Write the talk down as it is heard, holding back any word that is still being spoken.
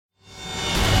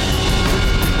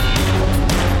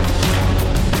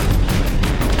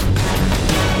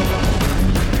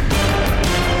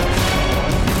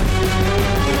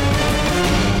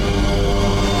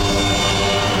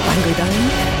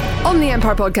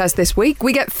Empire podcast this week,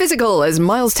 we get physical as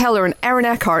Miles Teller and Aaron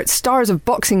Eckhart, stars of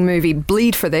boxing movie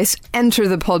Bleed for This, enter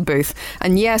the pod booth.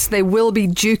 And yes, they will be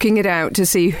duking it out to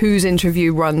see whose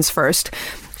interview runs first.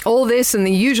 All this and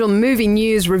the usual movie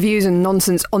news, reviews and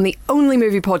nonsense on the only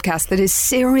movie podcast that is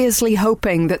seriously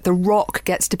hoping that The Rock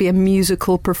gets to be a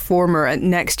musical performer at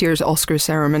next year's Oscars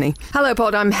ceremony. Hello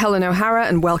Pod, I'm Helen O'Hara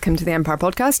and welcome to the Empire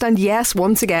podcast. And yes,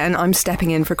 once again, I'm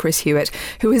stepping in for Chris Hewitt,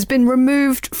 who has been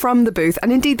removed from the booth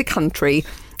and indeed the country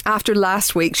after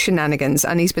last week's shenanigans,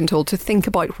 and he's been told to think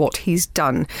about what he's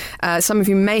done. Some of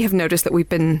you may have noticed that we've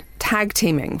been tag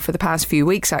teaming for the past few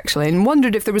weeks, actually, and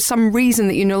wondered if there was some reason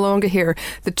that you no longer hear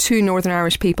the two Northern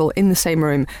Irish people in the same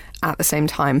room at the same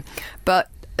time.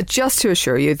 But just to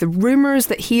assure you, the rumours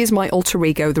that he is my alter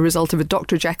ego, the result of a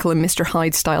Dr. Jekyll and Mr.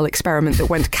 Hyde style experiment that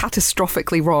went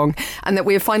catastrophically wrong, and that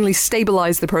we have finally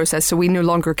stabilised the process so we no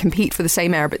longer compete for the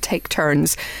same air but take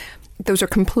turns, those are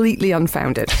completely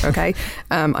unfounded, okay?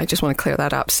 I just want to clear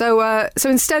that up. So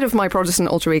instead of my Protestant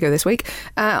alter ego this week,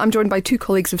 I'm joined by two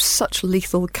colleagues of such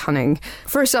lethal cunning.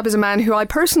 First up is a man who I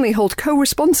personally hold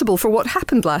co-responsible for what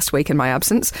happened last week in my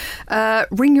absence.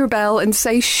 Ring your bell and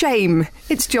say shame.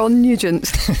 It's John Nugent.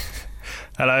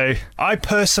 Hello. I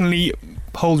personally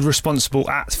hold responsible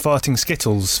at Farting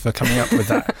Skittles for coming up with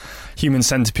that human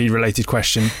centipede related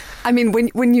question. I mean,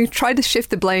 when you try to shift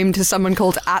the blame to someone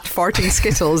called at Farting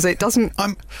Skittles, it doesn't...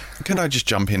 Can I just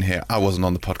jump in here? I wasn't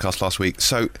on the podcast last week,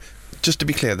 so just to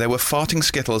be clear, there were Farting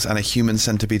Skittles and a human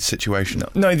centipede situation.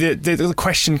 No, the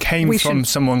question came from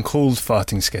someone called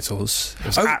Farting Skittles. It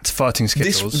was at Farting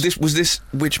Skittles. Was this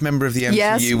which member of the MCU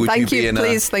yes, would thank you be you, in?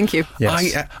 Please, thank you.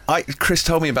 Yes. Chris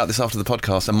told me about this after the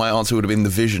podcast, and my answer would have been the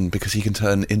Vision, because he can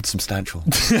turn insubstantial.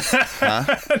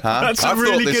 That's a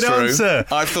really good answer.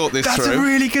 I've thought this through. That's a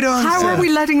really good answer. How are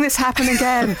we letting this happen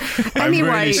again? Anyway,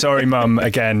 I'm really sorry, Mum.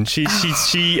 Again, she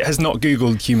has not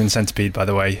Googled human centipede, by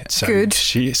the way. So good.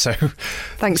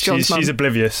 Thanks, John's mum. She's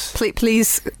oblivious.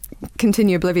 Please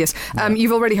continue oblivious.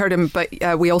 You've already heard him, but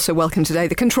we also welcome today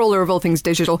the controller of all things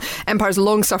digital, Empire's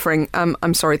long-suffering,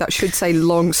 I'm sorry, that should say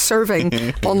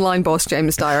long-serving online boss,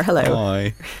 James Dyer. Hello.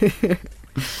 Hi. That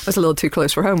was a little too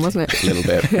close for home, wasn't it? A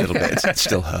little bit. It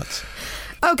still hurts.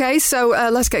 Okay, so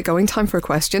let's get going. Time for a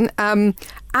question.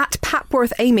 At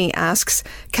Papworth Amy asks,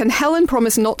 can Helen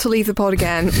promise not to leave the pod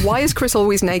again? Why is Chris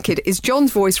always naked? Is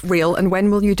John's voice real? And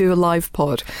when will you do a live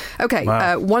pod? Okay,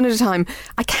 wow. One at a time.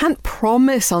 I can't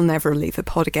promise I'll never leave the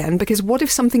pod again, because what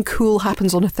if something cool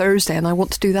happens on a Thursday and I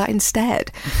want to do that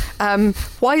instead?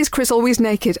 Why is Chris always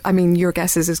naked? I mean, your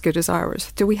guess is as good as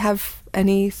ours. Do we have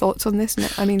any thoughts on this?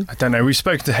 I mean, I don't know. We've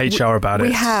spoken to HR about it.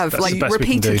 We have,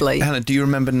 repeatedly. Hannah, do you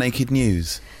remember Naked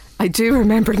News? I do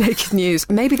remember Naked News.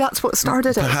 Maybe that's what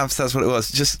started it. Perhaps that's what it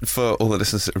was. Just for all the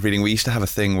listeners reading, we used to have a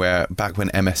thing where, back when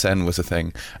MSN was a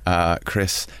thing,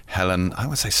 Chris, Helen, I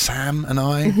would say Sam and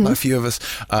I, a few of us,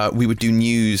 we would do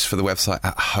news for the website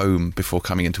at home before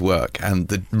coming into work. And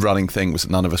the running thing was that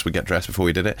none of us would get dressed before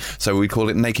we did it. So we'd call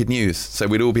it Naked News. So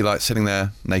we'd all be like sitting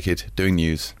there naked doing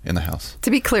news in the house. To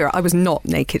be clear, I was not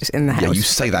naked in the house. Yeah, you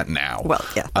say that now. Well,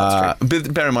 yeah, that's true.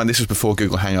 But bear in mind, this was before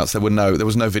Google Hangouts. There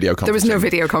was no video conferencing. There was no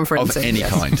video conferencing. Of any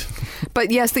kind.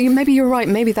 But yes, maybe you're right.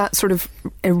 Maybe that sort of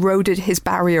eroded his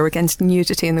barrier against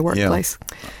nudity in the workplace.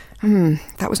 Yeah.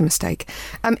 That was a mistake.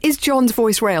 Is John's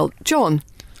voice real? John?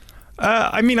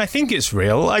 I mean, I think it's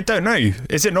real. I don't know.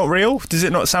 Is it not real? Does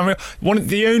it not sound real?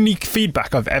 The only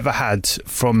feedback I've ever had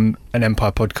from an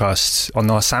Empire podcast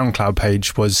on our SoundCloud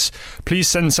page was, please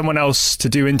send someone else to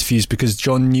do interviews because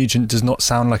John Nugent does not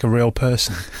sound like a real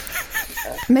person.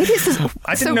 Maybe it's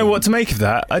I didn't know what to make of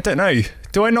that. I don't know.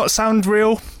 Do I not sound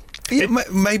real? Yeah,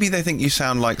 maybe they think you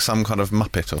sound like some kind of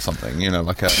Muppet or something. You know,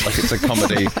 like it's a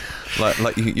comedy,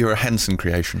 like you're a Henson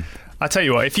creation. I tell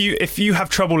you what, if you have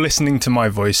trouble listening to my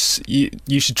voice,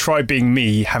 you should try being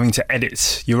me, having to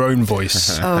edit your own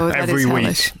voice every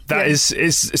week. That is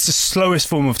it's the slowest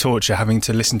form of torture, having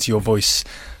to listen to your voice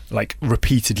like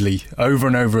repeatedly over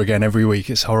and over again every week.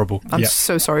 It's horrible. I'm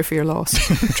so sorry for your loss.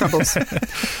 Troubles.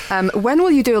 When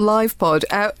will you do a live pod?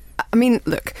 I mean,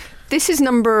 look, this is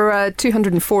number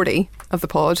 240 of the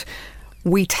pod.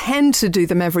 We tend to do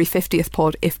them every 50th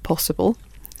pod if possible.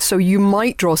 So you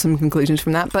might draw some conclusions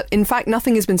from that. But in fact,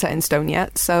 nothing has been set in stone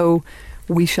yet. So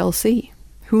we shall see.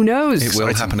 Who knows? It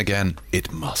will happen again. It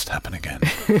must happen again.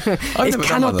 It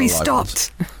cannot be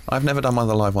stopped. I've never done one of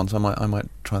the live ones. I might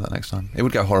try that next time. It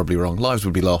would go horribly wrong. Lives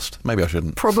would be lost. Maybe I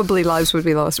shouldn't. Probably lives would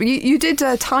be lost. You did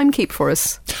time keep for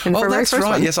us. Oh, that's right.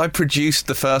 One. Yes, I produced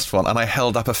the first one and I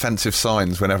held up offensive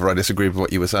signs whenever I disagreed with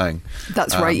what you were saying.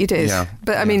 That's right, you did. Yeah,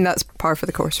 but I mean, that's par for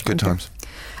the course. Good times.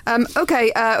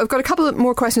 Okay, I've got a couple of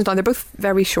more questions down. They're both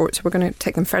very short, so we're going to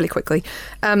take them fairly quickly.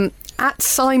 At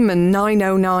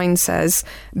Simon909 says,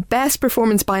 best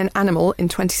performance by an animal in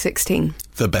 2016.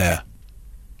 The bear.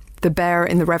 The bear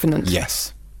in The Revenant.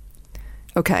 Yes.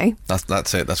 Okay.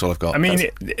 That's it. That's all I've got. I mean,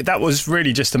 that was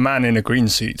really just a man in a green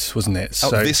suit, wasn't it?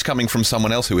 So, this coming from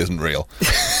someone else who isn't real.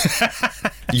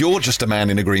 You're just a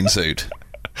man in a green suit.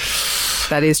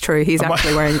 That is true. He's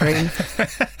actually wearing green.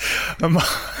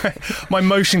 My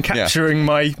motion capturing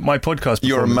my podcast performance.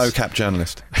 You're a mocap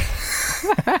journalist.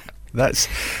 That's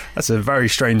a very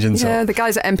strange insult. Yeah, the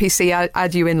guys at NPC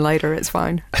add you in later. It's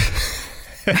fine.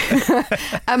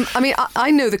 I mean,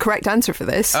 I know the correct answer for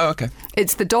this. Oh, okay.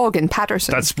 It's the dog in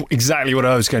Paterson. That's exactly what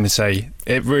I was going to say.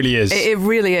 It really is. It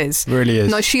really is. Really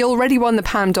is. Now, she already won the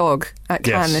Palme d'Or at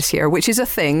Cannes this year, which is a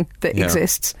thing that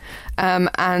exists.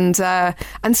 And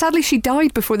sadly, she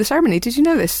died before the ceremony. Did you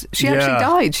know this? She actually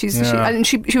died. She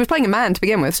was playing a man to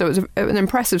begin with, so it was an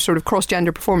impressive sort of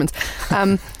cross-gender performance.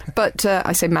 But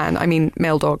I say man, I mean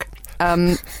male dog.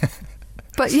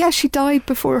 But yeah, she died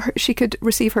before she could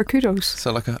receive her kudos.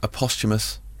 So like a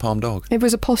posthumous Palme d'Or. It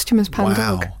was a posthumous Palme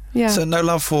d'Or. Yeah. So no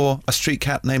love for a street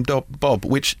cat named Bob,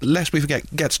 which, lest we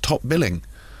forget, gets top billing.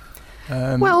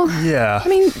 I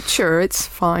mean, sure, it's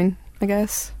fine, I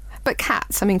guess. But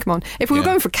cats, I mean, come on. If we were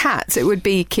going for cats, it would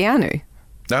be Keanu.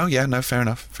 Oh, yeah, no, fair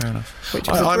enough.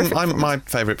 My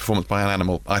favourite performance by an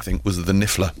animal, I think, was the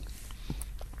Niffler.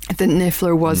 The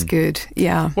Niffler was good,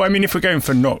 yeah. Well, I mean, if we're going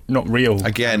for not real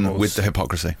again, animals, with the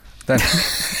hypocrisy, then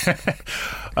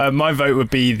my vote would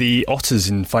be the otters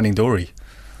in Finding Dory.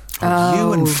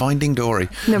 You and Finding Dory.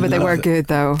 No, but they were good,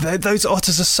 though. Those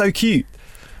otters are so cute.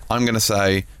 I'm going to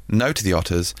say no to the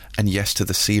otters and yes to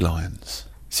the sea lions.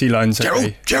 Sea lions,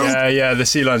 okay. Gerald. Yeah, the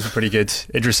sea lions were pretty good.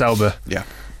 Idris Elba.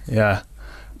 Yeah.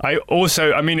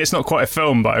 I mean, it's not quite a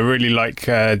film, but I really like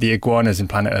the iguanas in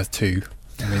Planet Earth 2.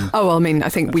 I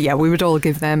think we would all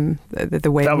give them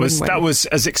the win. That was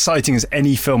as exciting as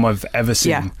any film I've ever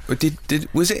seen. Yeah.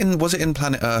 Was it in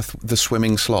Planet Earth the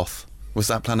swimming sloth? Was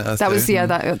that Planet Earth? That was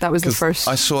that was the first.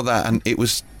 I saw that and it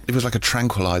was like a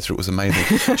tranquilizer. It was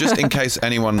amazing. Just in case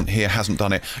anyone here hasn't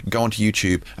done it, go onto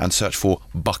YouTube and search for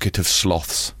Bucket of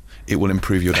Sloths. It will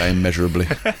improve your day immeasurably.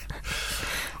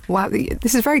 Wow,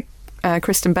 this is very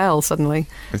Kristen Bell suddenly.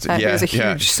 Who's a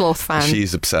huge sloth fan.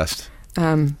 She's obsessed.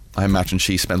 I imagine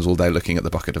she spends all day looking at the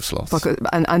bucket of sloths.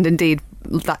 And indeed,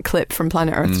 that clip from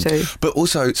Planet Earth too. But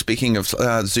also, speaking of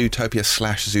Zootopia /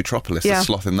 Zootropolis, the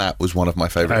sloth in that was one of my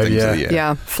favourite things of the year.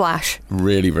 Yeah, Flash.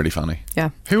 Really, really funny.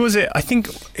 Yeah. Who was it? I think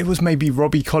it was maybe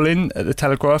Robbie Collin at The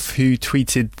Telegraph who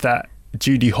tweeted that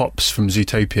Judy Hopps from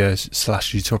Zootopia /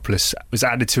 Zootropolis was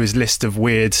added to his list of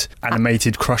weird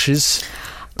animated crushes.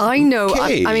 I know.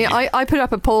 Okay. I put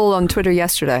up a poll on Twitter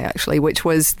yesterday, actually, which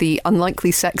was the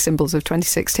unlikely sex symbols of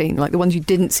 2016, like the ones you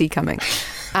didn't see coming.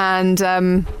 And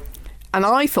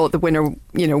I thought the winner,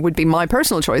 would be my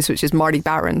personal choice, which is Marty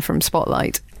Baron from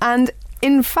Spotlight. And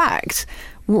in fact,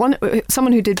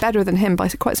 someone who did better than him by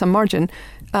quite some margin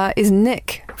is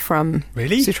Nick from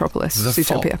Zootropolis.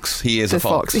 Zootopia. Fox. He is a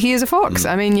fox. He is a fox.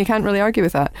 I mean, you can't really argue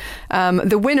with that.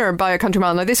 The winner by a country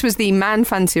mile. Now, this was the Man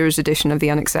Fanciers edition of the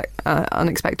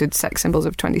Unexpected Sex Symbols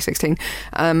of 2016.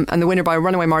 And the winner by a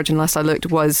runaway margin, last I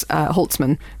looked, was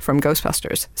Holtzman from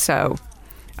Ghostbusters. So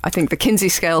I think the Kinsey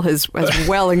scale has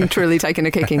well and truly taken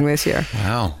a kicking this year.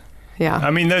 Wow. Yeah.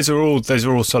 I mean, those are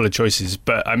all solid choices.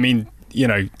 But, I mean,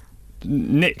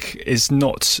 Nick is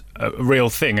not a real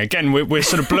thing. Again, we're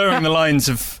sort of blurring the lines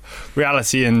of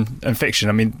reality and fiction.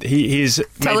 I mean, he is.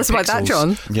 Tell us about that,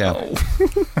 John. Yeah.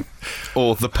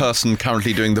 Or the person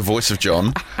currently doing the voice of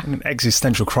John. An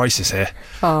existential crisis here.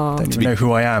 Oh. Don't even know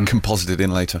who I am. Composited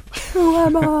in later. Who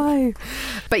am I?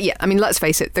 But yeah, I mean, let's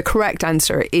face it. The correct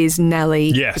answer is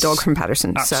Nellie, the dog from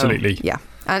Paterson. Absolutely. So, yeah.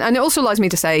 And it also allows me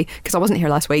to say, because I wasn't here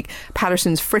last week,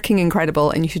 Paterson's freaking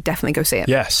incredible and you should definitely go see it.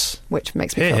 Yes. Which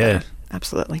makes me feel better.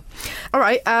 Absolutely. All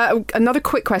right, another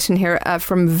quick question here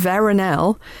from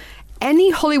Veronell.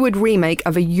 Any Hollywood remake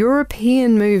of a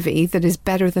European movie that is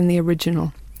better than the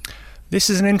original? This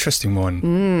is an interesting one.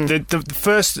 The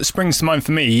first that springs to mind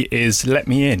for me is Let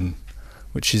Me In,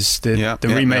 which is the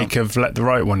remake of Let the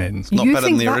Right One In. It's not better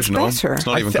than the original. Better? It's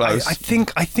not even close. I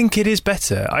think it is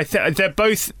better. They're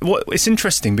both. It's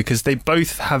interesting because they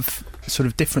both have sort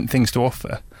of different things to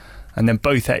offer, and they're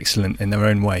both excellent in their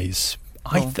own ways.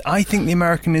 I think the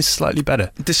American is slightly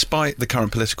better. Despite the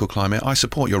current political climate, I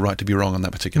support your right to be wrong on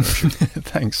that particular issue.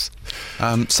 Thanks.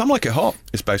 Some Like It Hot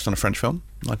is based on a French film,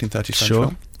 1930s French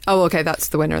film. Oh, okay, that's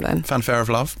the winner then. Fanfare of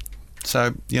Love.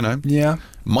 So, Yeah.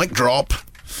 Mic drop.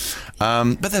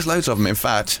 But there's loads of them. In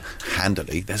fact,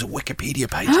 handily, there's a Wikipedia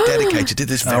page dedicated to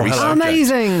this very subject.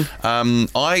 Amazing.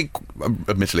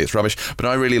 Admittedly, it's rubbish, but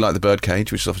I really like The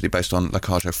Birdcage, which is obviously based on La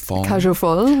Cage aux Folles. Cage aux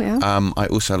Folles, yeah. I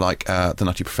also like The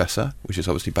Nutty Professor, which is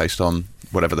obviously based on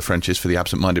whatever the French is for the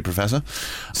absent-minded professor.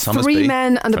 Three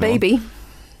Men and a Baby.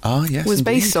 Ah, yes, was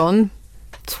indeed. based on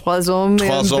Trois Hommes et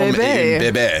un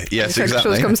Bébé. Yes,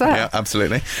 exactly. Comme ça. Yeah,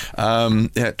 absolutely.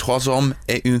 Trois Hommes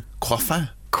et un Coiffin.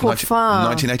 Coiffin.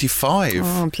 1985.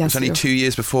 Oh, bien it's only sûr. 2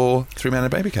 years before Three Men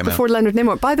and a Baby came out. Before Leonard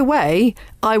Nimoy. By the way,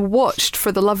 I watched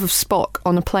For the Love of Spock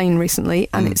on a plane recently,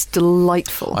 and it's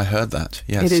delightful. I heard that,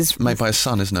 yes. It is made by his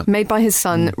son, isn't it? Made by his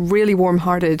son, really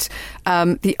warm-hearted.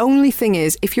 The only thing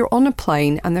is, if you're on a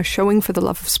plane and they're showing For the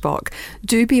Love of Spock,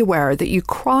 do be aware that you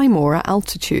cry more at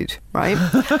altitude, right?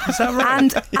 Is that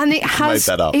right? And it has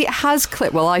made that up. It has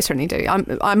clip. Well, I certainly do.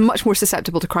 I'm much more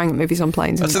susceptible to crying at movies on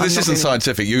planes. So this isn't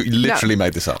scientific. You literally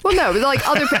made this up. Well, no, like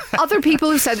other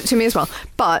people have said it to me as well.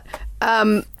 But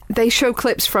they show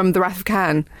clips from The Wrath of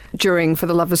Khan during For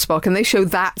the Love of Spock, and they show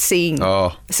that scene.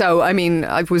 Oh. So, I mean,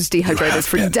 I was dehydrated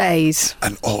for days.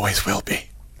 And always will be,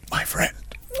 my friend.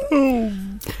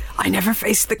 I never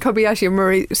faced the Kobayashi and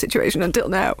Murray situation until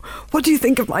now. What do you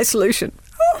think of my solution?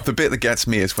 The bit that gets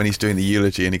me is when he's doing the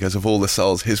eulogy and he goes, of all the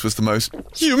souls, his was the most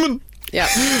human. Yeah.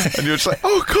 And you're just like,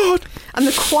 oh, God. And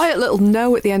the quiet little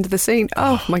no at the end of the scene.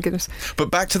 Oh, my goodness.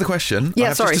 But back to the question. Yeah, I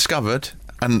have sorry. just discovered,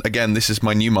 and again, this is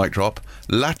my new mic drop,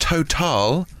 La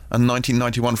Totale, a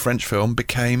 1991 French film,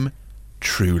 became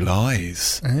True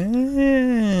Lies.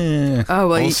 Oh,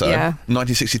 well, Also, yeah.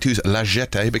 1962's La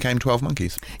Jetée became 12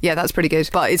 Monkeys. Yeah, that's pretty good.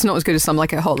 But it's not as good as Some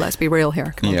Like It Hot, let's be real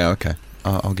here. Come on. Yeah, okay.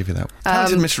 I'll give you that.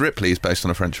 Talented Miss Ripley is based on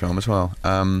a French film as well.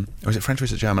 Or is it French or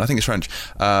is it German? I think it's French.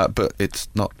 But it's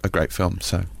not a great film,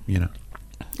 so, you know.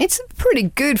 It's a pretty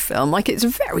good film. Like, it's a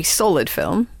very solid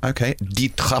film. Okay. Die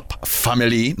Trappe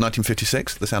Family,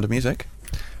 1956, The Sound of Music.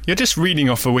 You're just reading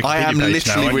off a Wikipedia I am page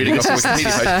literally now, reading off a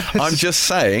Wikipedia page. I'm just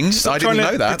saying, Stop I didn't trying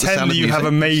to know that. The pretend Sound of that you Music. have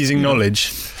amazing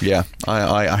knowledge. Yeah,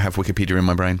 I have Wikipedia in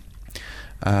my brain.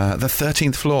 The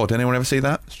 13th Floor, did anyone ever see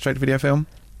that straight-to-video film?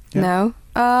 Yeah.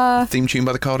 No. Theme tune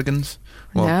by the Cardigans?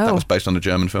 Well, No. that was based on a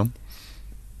German film.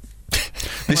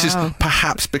 This has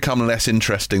perhaps become less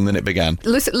interesting than it began.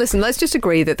 Listen, let's just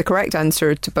agree that the correct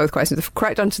answer to both questions, the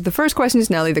correct answer to the first question is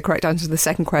Nelly, the correct answer to the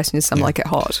second question is Some Like It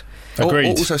Hot.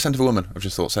 Agreed. Also, Scent of a Woman. I've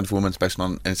just thought Scent of a Woman's based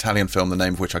on an Italian film, the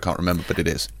name of which I can't remember, but it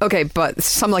is. Okay, but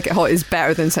Some Like It Hot is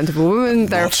better than Scent of a Woman,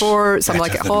 therefore Some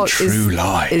Like It Hot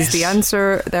is the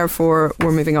answer, therefore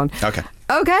we're moving on.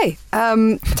 Okay,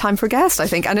 time for guest, I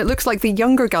think. And it looks like the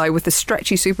younger guy with the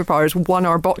stretchy superpowers won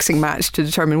our boxing match to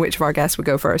determine which of our guests would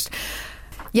go first.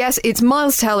 Yes, it's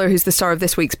Miles Teller who's the star of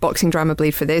this week's boxing drama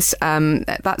Bleed for This.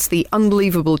 That's the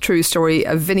unbelievable true story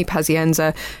of Vinny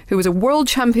Pazienza, who was a world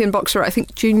champion boxer, I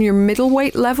think junior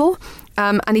middleweight level.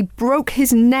 And he broke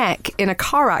his neck in a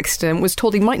car accident, was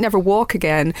told he might never walk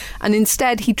again. And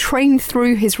instead, he trained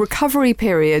through his recovery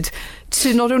period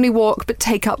to not only walk, but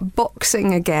take up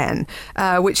boxing again,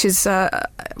 which is,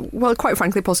 well, quite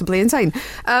frankly, possibly insane.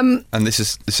 And this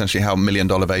is essentially how $1 Million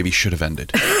Baby should have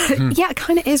ended. Yeah, it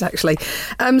kind of is, actually.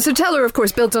 So Teller, of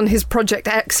course, builds on his Project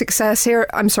X success here.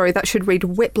 I'm sorry, that should read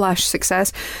Whiplash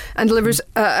success, and delivers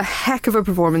a heck of a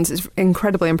performance. It's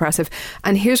incredibly impressive.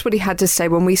 And here's what he had to say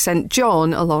when we sent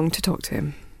John along to talk to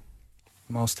him.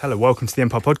 Miles Teller, welcome to the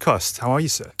Empire Podcast. How are you,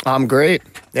 sir? I'm great.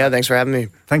 Yeah, thanks for having me.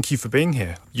 Thank you for being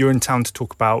here. You're in town to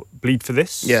talk about Bleed for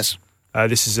This? Yes.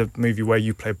 This is a movie where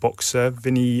you play a boxer.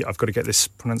 Vinny, I've got to get this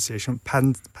pronunciation,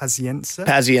 Pazienza?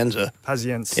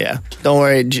 Pazienza. Yeah. Don't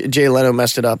worry, Jay Leno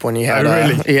messed it up when he had...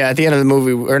 really? Yeah, at the end of the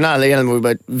movie, or not at the end of the movie,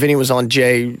 but Vinny was on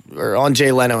Jay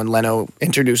Leno, and Leno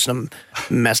introduced him,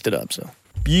 messed it up, so...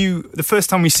 The first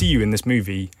time we see you in this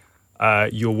movie,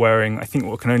 you're wearing, I think,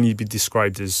 what can only be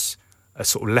described as a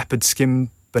sort of leopard skin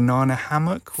banana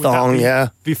hammock. Would Thong,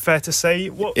 that be fair to say?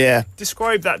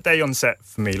 Describe that day on set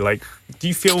for me. Like, do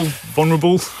you feel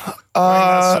vulnerable wearing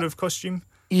that sort of costume?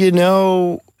 You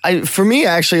know, for me,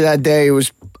 actually, that day it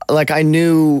was like I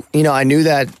knew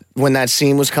that when that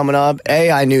scene was coming up,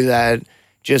 I knew that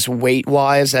just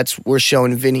weight-wise, we're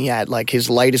showing Vinny at like his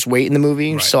lightest weight in the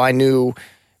movie. Right. So I knew,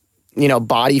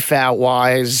 body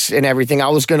fat-wise and everything, I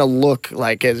was going to look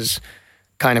like as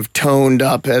kind of toned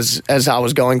up as I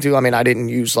was going to. I mean, I didn't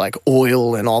use like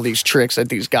oil and all these tricks that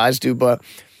these guys do, but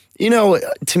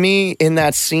to me in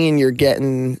that scene, you're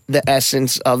getting the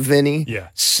essence of Vinny. Yeah.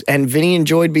 And Vinny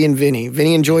enjoyed being Vinny.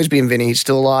 Vinny enjoys being Vinny. He's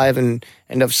still alive and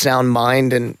of sound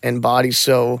mind and body.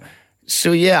 So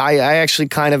yeah, I actually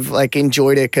kind of like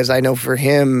enjoyed it because I know for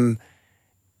him,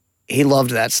 he loved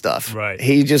that stuff. Right.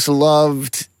 He just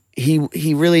loved, he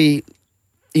really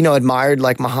admired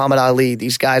like Muhammad Ali,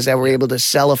 these guys that were able to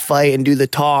sell a fight and do the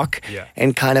talk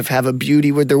and kind of have a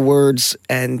beauty with their words.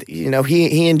 And,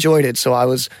 he enjoyed it. So I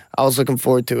was looking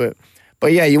forward to it.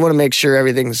 But yeah, you want to make sure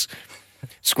everything's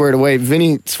squared away.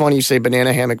 Vinny, it's funny you say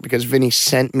banana hammock because Vinny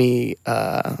sent me,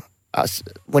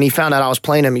 when he found out I was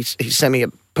playing him, he sent me a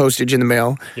postage in the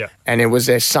mail. Yeah. And it was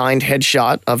a signed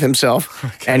headshot of himself.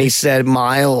 Okay. And he said,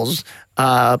 Miles,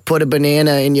 put a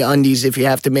banana in your undies if you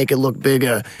have to make it look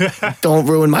bigger. Don't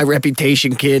ruin my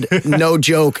reputation, kid. No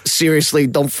joke. Seriously,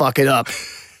 don't fuck it up.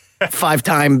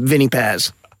 5-time Vinny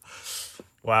Paz.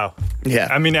 Wow. Yeah.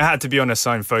 I mean, it had to be on a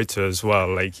signed photo as well.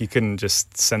 Like, you couldn't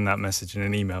just send that message in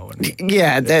an email.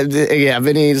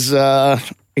 Vinny's,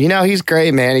 he's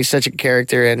great, man. He's such a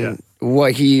character, and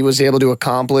what he was able to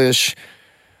accomplish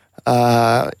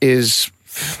is,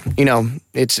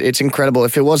 it's incredible.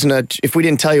 If we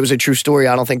didn't tell you it was a true story,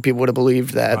 I don't think people would have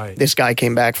believed that this guy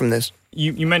came back from this.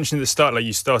 You mentioned at the start, like,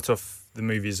 you start off the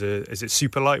movie is it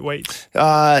super lightweight?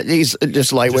 He's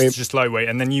just lightweight. Just lightweight,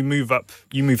 and then you move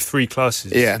 3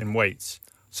 classes in weights.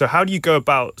 So how do you go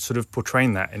about sort of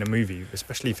portraying that in a movie,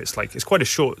 especially if it's quite a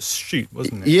short shoot,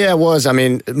 wasn't it? Yeah, it was. I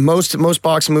mean, most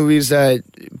boxing movies that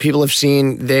people have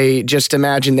seen, they just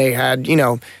imagine they had,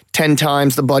 10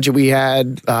 times the budget we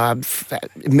had,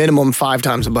 minimum 5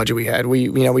 times the budget we had.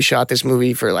 We shot this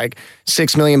movie for like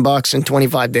 $6 million in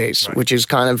 25 days, which is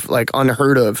kind of like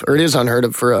unheard of, or it is unheard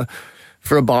of for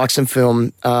a boxing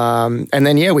film. And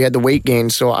then, we had the weight gain.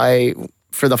 So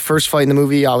for the first fight in the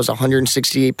movie, I was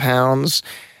 168 pounds.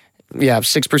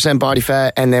 6% body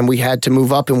fat. And then we had to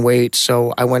move up in weight.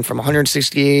 So I went from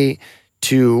 168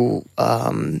 to,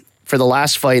 for the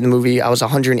last fight in the movie, I was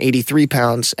 183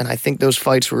 pounds. And I think those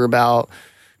fights were about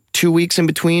 2 weeks in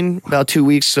between, about 2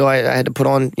 weeks. So I had to put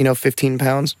on, 15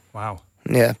 pounds. Wow.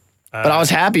 Yeah. But I was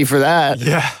happy for that.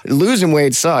 Yeah. Losing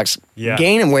weight sucks. Yeah.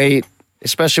 Gaining weight,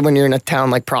 especially when you're in a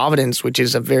town like Providence, which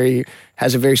is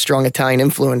has a very strong Italian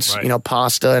influence,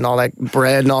 pasta and all that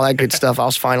bread and all that good stuff. I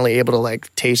was finally able to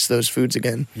like taste those foods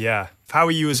again. Yeah. How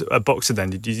were you as a boxer then?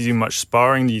 Did you do much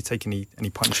sparring? Did you take any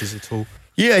punches at all?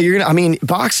 Yeah,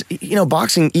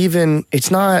 boxing even, it's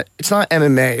not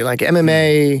MMA. Like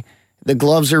MMA, the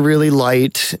gloves are really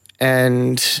light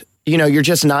and, you're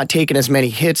just not taking as many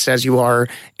hits as you are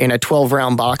in a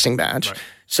 12-round boxing match. Right.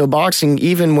 So boxing,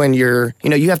 even when you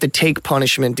have to take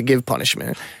punishment to give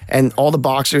punishment. And all the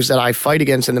boxers that I fight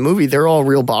against in the movie, they're all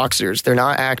real boxers. They're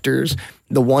not actors.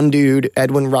 The one dude,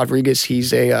 Edwin Rodriguez, he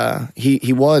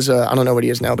was I don't know what he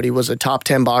is now, but he was a top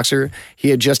 10 boxer. He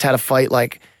had just had a fight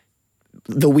like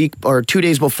the week or 2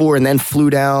 days before and then flew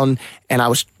down, and I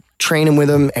was training with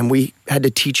him and we had to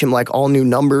teach him like all new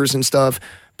numbers and stuff.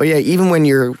 But yeah, even when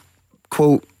you're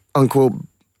quote unquote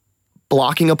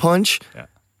blocking a punch,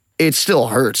 it still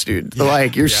hurts, dude. Yeah,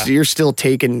 like you're still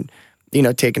taking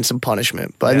some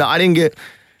punishment. But no, I didn't get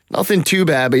nothing too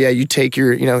bad. But yeah, you take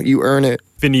you earn it.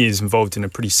 Vinny is involved in a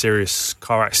pretty serious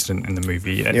car accident in the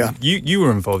movie. And you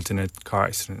were involved in a car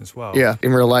accident as well. Yeah,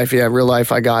 in real life. Yeah, real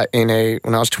life. I got when I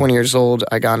was 20 years old,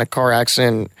 I got in a car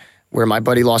accident where my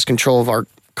buddy lost control of our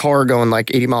car going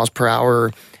like 80 miles per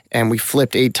hour. And we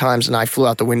flipped 8 times and I flew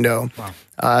out the window.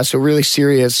 Wow. So really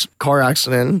serious car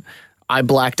accident. I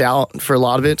blacked out for a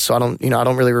lot of it, so I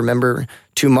don't really remember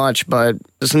too much. But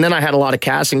and then I had a lot of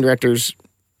casting directors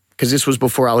because this was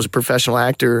before I was a professional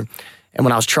actor, and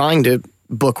when I was trying to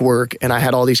book work, and I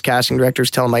had all these casting directors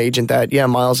telling my agent that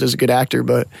Miles is a good actor,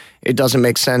 but it doesn't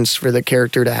make sense for the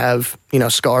character to have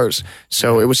scars.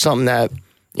 So it was something that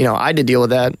I had to deal with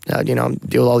that.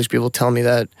 Deal with all these people telling me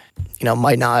that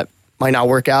might not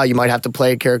work out. You might have to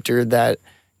play a character that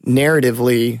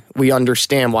narratively we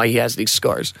understand why he has these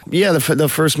scars. Yeah, the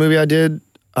first movie I did,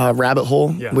 Rabbit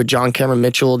Hole, with John Cameron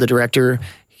Mitchell, the director.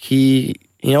 He,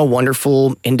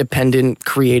 wonderful, independent,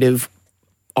 creative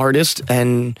artist,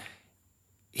 and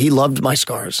he loved my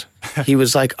scars. He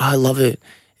was like, I love it.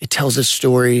 It tells a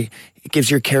story. It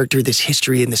gives your character this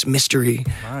history and this mystery.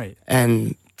 Right.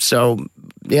 And so,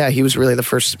 yeah, he was really the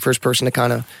first person to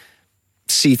kind of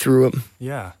see through it.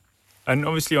 Yeah. And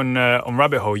obviously on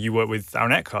Rabbit Hole, you work with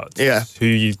Aaron Eckhart, who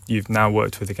you've now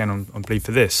worked with again on Bleed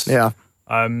for This. Yeah.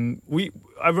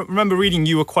 I remember reading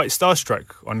you were quite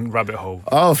starstruck on Rabbit Hole.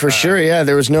 Oh, for sure, yeah.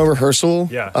 There was no rehearsal.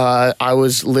 Yeah.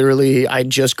 I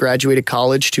just graduated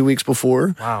college 2 weeks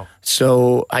before. Wow.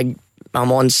 So I'm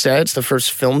on set. It's the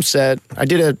first film set. I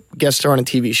did a guest star on a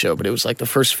TV show, but it was like the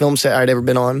first film set I'd ever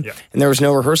been on. Yeah. And there was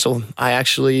no rehearsal. I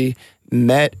actually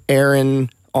met Aaron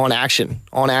on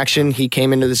action. He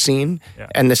came into the scene,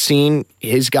 and the scene,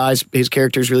 his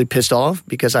character's really pissed off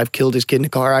because I've killed his kid in a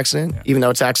car accident, even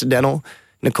though it's accidental.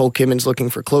 Nicole Kidman's looking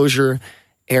for closure.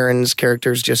 Aaron's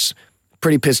character's just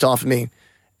pretty pissed off at me.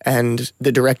 and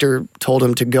the director told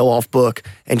him to go off book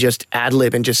and just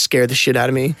ad-lib and just scare the shit out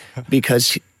of me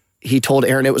because he told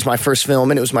Aaron it was my first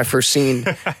film and it was my first scene,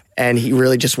 and he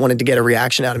really just wanted to get a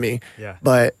reaction out of me. Yeah.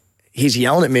 But he's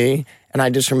yelling at me, and I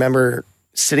just remember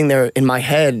sitting there in my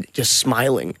head just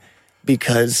smiling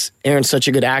because Aaron's such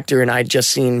a good actor, and I'd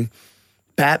just seen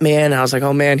Batman, and I was like,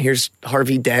 oh man, here's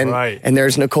Harvey Dent, and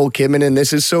there's Nicole Kidman, and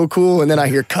this is so cool. And then I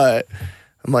hear cut.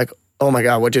 I'm like, oh my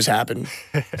God, what just happened?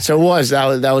 So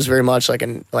that was very much like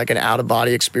an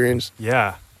out-of-body experience.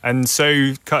 Yeah. And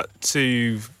so cut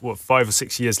to, 5 or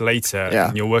 6 years later,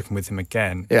 and you're working with him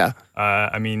again. Yeah.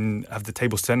 I mean, have the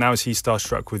tables turned now? Is he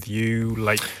starstruck with you?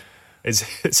 Like,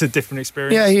 it's a different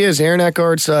experience? Yeah, he is. Aaron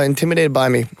Eckhart's intimidated by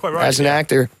me as an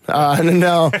actor.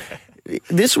 No,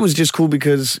 this was just cool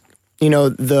because,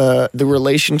 the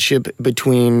relationship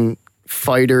between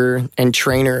fighter and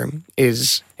trainer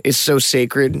is so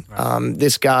sacred. Right.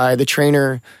 This guy, the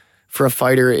trainer for a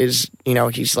fighter is,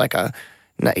 he's like a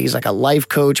life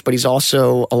coach, but he's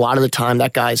also a lot of the time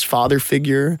that guy's father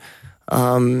figure.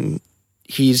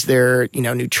 He's their,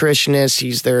 nutritionist.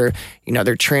 He's their,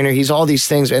 their trainer. He's all these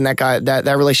things. And that guy,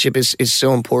 that relationship is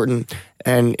so important.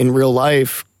 And in real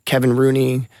life, Kevin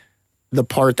Rooney, the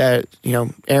part that,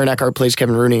 Aaron Eckhart plays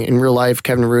Kevin Rooney. In real life,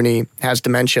 Kevin Rooney has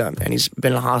dementia and he's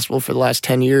been in the hospital for the last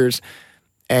 10 years.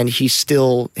 And his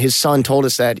son told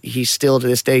us that he still to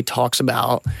this day talks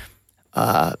about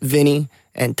Vinny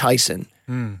and Tyson.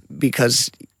 Because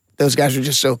those guys are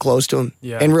just so close to him.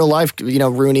 Yeah. In real life,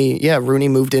 Rooney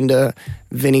moved into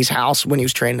Vinny's house when he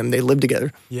was training him. They lived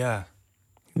together. Yeah.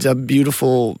 It's a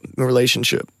beautiful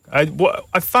relationship. What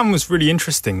I found was really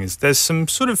interesting is there's some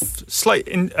sort of slight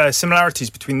similarities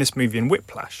between this movie and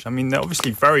Whiplash. I mean, they're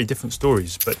obviously very different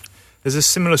stories, but there's a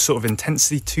similar sort of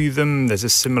intensity to them. There's a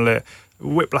similar...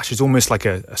 Whiplash is almost like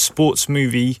a sports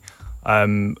movie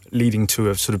leading to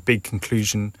a sort of big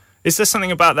conclusion. Is there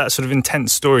something about that sort of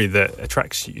intense story that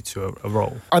attracts you to a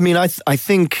role? I mean, I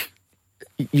think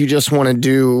you just want to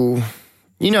do,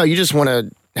 you just want to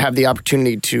have the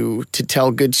opportunity to tell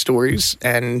good stories.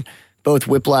 And both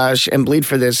Whiplash and Bleed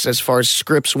for This, as far as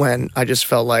scripts went, I just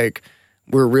felt like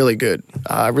were really good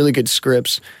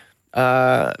scripts.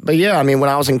 But yeah, I mean, when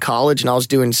I was in college and I was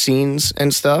doing scenes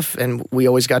and stuff, and we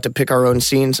always got to pick our own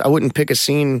scenes, I wouldn't pick a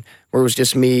scene where it was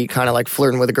just me kind of like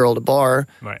flirting with a girl at a bar.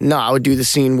 Right. No, I would do the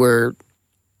scene where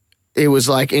it was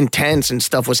like intense and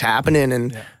stuff was happening.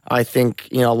 And I think,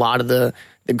 a lot of the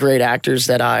great actors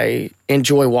that I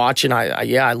enjoy watching,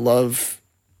 I love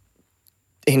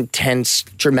intense,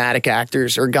 dramatic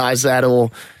actors or guys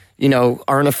that'll,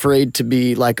 aren't afraid to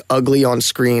be like ugly on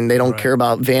screen. They don't care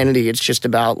about vanity. It's just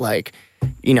about like,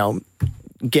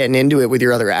 getting into it with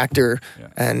your other actor. Yeah.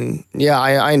 And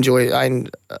I enjoy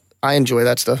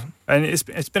that stuff. And it's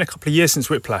been a couple of years since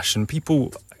Whiplash, and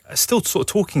people are still sort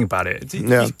of talking about it. Do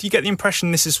you get the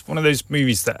impression this is one of those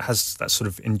movies that has that sort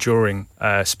of enduring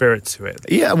spirit to it?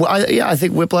 Yeah, well, I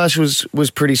think Whiplash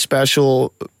was pretty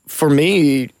special for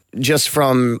me. Just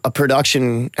from a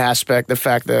production aspect, the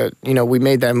fact that, we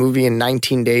made that movie in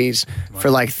 19 days for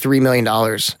like $3 million.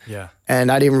 Yeah.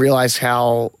 And I didn't realize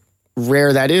how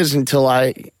rare that is until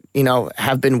I,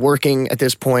 have been working at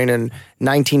this point, and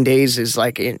 19 days is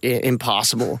like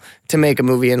impossible to make a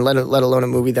movie, and let alone a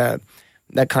movie that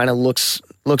kind of looks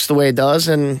the way it does.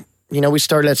 And, we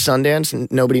started at Sundance and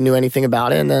nobody knew anything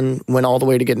about it, and then went all the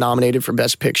way to get nominated for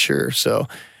Best Picture. So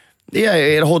yeah,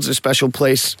 it holds a special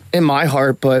place in my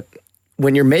heart, but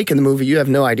when you're making the movie, you have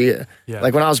no idea. Yeah.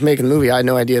 Like when I was making the movie, I had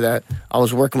no idea that I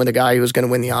was working with a guy who was going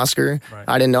to win the Oscar. Right.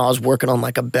 I didn't know I was working on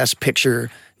like a Best Picture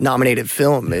nominated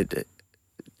film.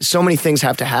 So many things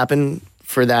have to happen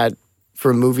for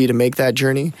a movie to make that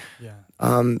journey. Yeah.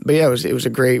 But yeah, it was a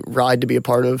great ride to be a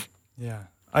part of. Yeah.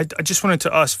 I just wanted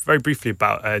to ask very briefly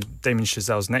about Damien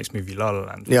Chazelle's next movie, La La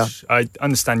Land, which I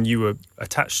understand you were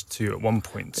attached to at one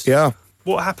point. Yeah.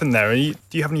 What happened there? Do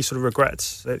you have any sort of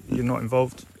regrets that you're not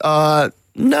involved? No,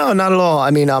 not at all.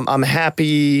 I mean, I'm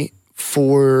happy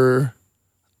for,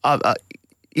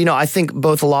 I think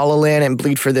both La La Land and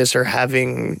Bleed for This are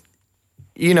having,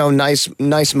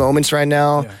 nice moments right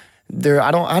now. Yeah.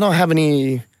 I don't have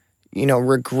any,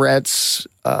 regrets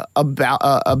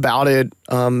about it.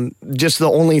 Just the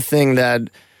only thing that,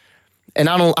 and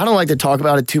I don't like to talk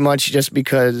about it too much, just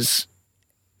because,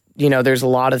 there's a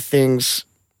lot of things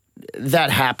that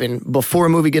happen before a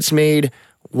movie gets made,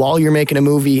 while you're making a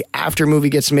movie, after a movie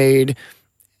gets made.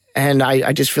 And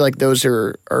I just feel like those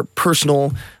are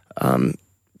personal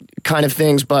kind of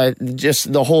things, but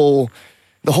just the whole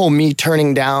me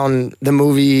turning down the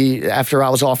movie after I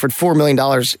was offered $4 million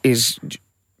is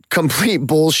complete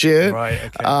bullshit. Right,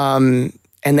 okay.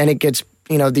 And then it gets,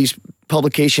 these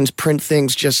publications print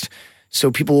things just so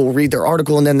people will read their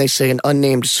article and then they say an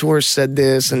unnamed source said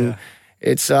this, and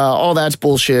it's all that's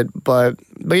bullshit. But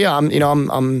yeah,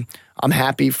 I'm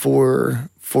happy for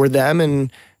them,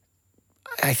 and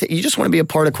I think you just want to be a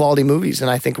part of quality movies,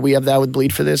 and I think we have that with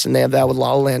Bleed for This, and they have that with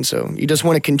La La Land. So you just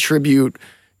want to contribute,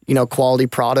 quality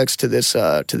products to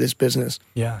this business.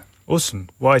 Yeah, awesome.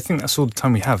 Well, I think that's all the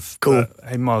time we have. Cool.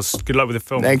 Hey, Miles, good luck with the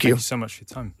film. Thank you so much for your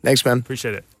time. Thanks, man.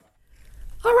 Appreciate it.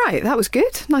 All right, that was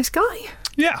good. Nice guy.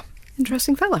 Yeah.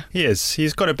 Interesting fella. He is.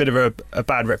 He's got a bit of a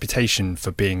bad reputation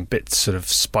for being a bit sort of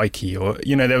spiky. Or,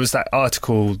 there was that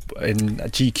article in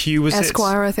GQ, was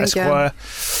Esquire, it? I think, Esquire,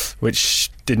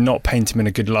 which did not paint him in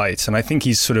a good light. And I think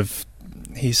he's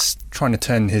trying to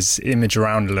turn his image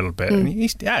around a little bit. And he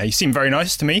seemed very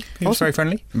nice to me. He was very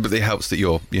friendly. But it helps that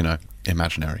you're,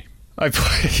 imaginary.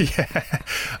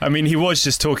 I mean, he was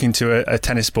just talking to a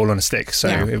tennis ball on a stick, so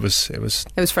it was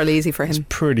fairly easy for him. It's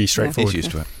pretty straightforward. He's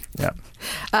used to it. Yeah.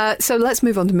 So let's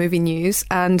move on to movie news,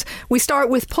 and we start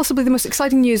with possibly the most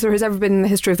exciting news there has ever been in the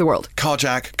history of the world.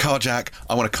 Carjack!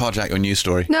 I want to carjack your news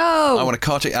story. No, I want to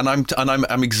carjack, and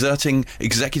I'm exerting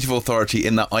executive authority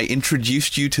in that I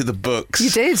introduced you to the books. You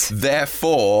did.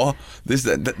 Therefore,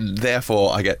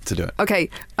 I get to do it. Okay,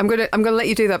 I'm gonna let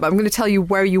you do that, but I'm gonna tell you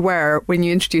where you were when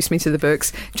you introduced me to the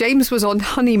books. James was on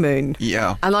honeymoon.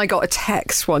 Yeah. And I got a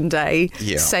text one day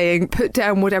saying, "Put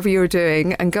down whatever you're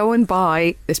doing and go and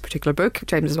buy this particular book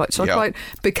James is about to talk about,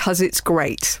 because it's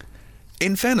great."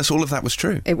 In fairness, all of that was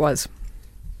true. It was.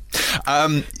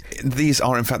 These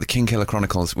are, in fact, the Kingkiller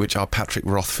Chronicles, which are Patrick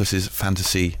Rothfuss's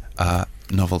fantasy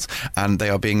novels, and they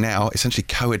are being now essentially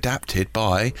co-adapted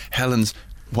by Helen's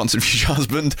once and future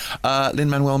husband,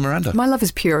 Lin-Manuel Miranda. My love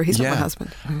is pure. He's not my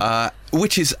husband.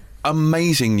 Which is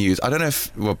amazing news. I don't know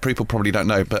if people probably don't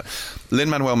know, but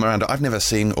Lin-Manuel Miranda, I've never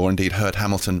seen or indeed heard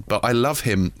Hamilton, but I love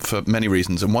him for many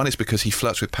reasons, and one is because he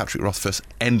flirts with Patrick Rothfuss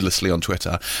endlessly on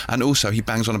Twitter, and also he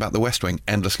bangs on about The West Wing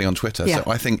endlessly on Twitter. So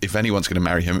I think if anyone's going to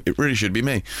marry him, it really should be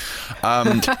me.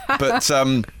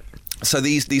 So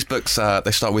these books,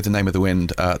 they start with The Name of the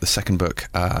Wind. The second book,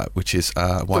 which is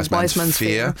Wise Man's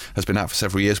Fear, has been out for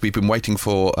several years. We've been waiting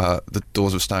for The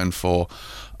Doors of Stone for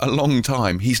a long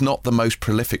time. He's not the most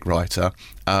prolific writer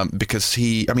because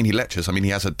he lectures. He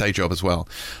has a day job as well.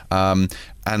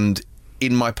 And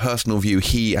in my personal view,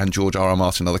 he and George R.R.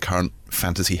 Martin are the current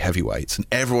fantasy heavyweights. And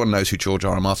everyone knows who George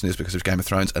R.R. Martin is because of Game of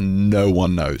Thrones, and no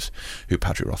one knows who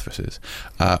Patrick Rothfuss is.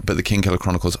 But the Kingkiller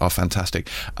Chronicles are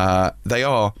fantastic. They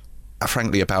are,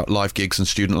 frankly, about live gigs and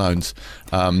student loans.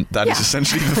 That is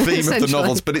essentially the theme of the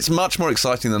novels, but it's much more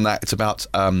exciting than that. It's about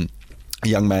a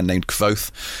young man named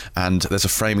Kvothe, and there's a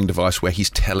framing device where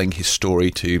he's telling his story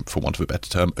to, for want of a better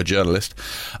term, a journalist.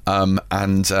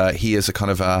 He is a kind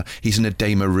of he's an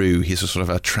Ademaru. He's a sort of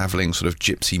a travelling sort of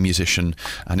gypsy musician,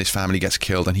 and his family gets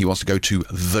killed, and he wants to go to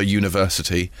the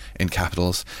university in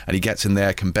capitals, and he gets in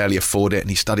there, can barely afford it, and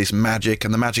he studies magic,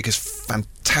 and the magic is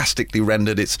fantastically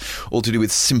rendered. It's all to do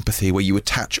with sympathy, where you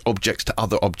attach objects to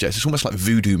other objects. It's almost like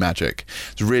voodoo magic.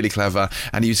 It's really clever,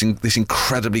 and he's this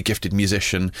incredibly gifted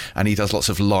musician, and he does lots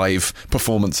of live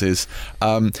performances.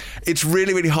 It's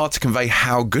really, really hard to convey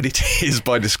how good it is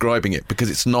by describing it, because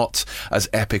it's not as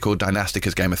epic or dynastic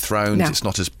as Game of Thrones. No. It's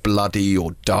not as bloody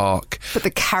or dark. But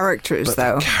the characters,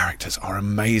 though. The characters are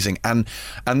amazing. And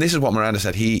this is what Miranda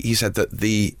said. He said that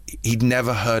he'd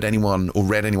never heard anyone or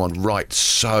read anyone write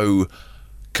so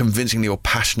convincingly or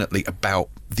passionately about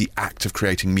the act of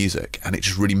creating music, and it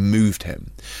just really moved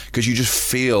him, because you just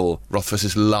feel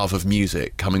Rothfuss's love of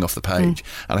music coming off the page,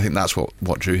 and I think that's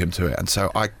what drew him to it. And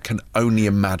so I can only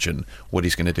imagine what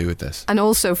he's going to do with this. And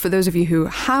also, for those of you who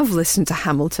have listened to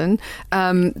Hamilton,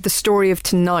 the story of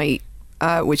Tonight,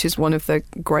 which is one of the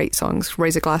great songs,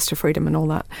 Raise a Glass to Freedom and all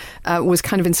that, was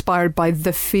kind of inspired by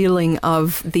the feeling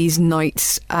of these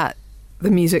nights at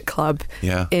the music club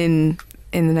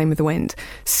in The Name of the Wind.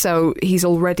 So he's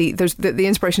already, there's the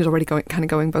inspiration is already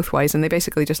going both ways, and they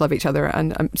basically just love each other,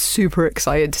 and I'm super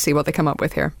excited to see what they come up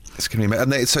with here. It's going to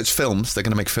be, so it's films. They're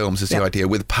going to make films, is the idea,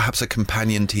 with perhaps a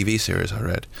companion TV series, I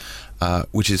read,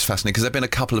 which is fascinating, because there have been a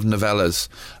couple of novellas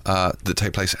that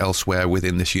take place elsewhere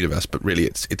within this universe, but really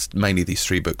it's mainly these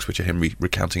three books, which are him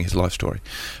recounting his life story.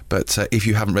 But if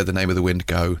you haven't read The Name of the Wind,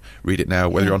 go read it now,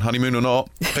 whether you're on honeymoon or not.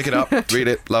 Pick it up, read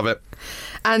it, love it.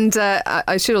 And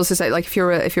I should also say, like, if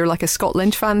you're like a Scott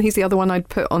Lynch fan, he's the other one I'd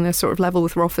put on a sort of level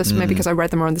with Rothfuss, maybe because I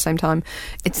read them around the same time.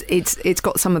 It's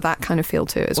got some of that kind of feel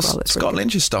to it as well. It's Scott really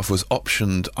Lynch's stuff was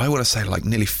optioned, I want to say, like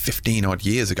nearly 15 odd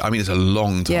years ago. I mean, it's a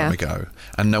long time ago,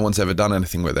 and no one's ever ever done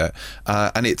anything with it.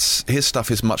 And his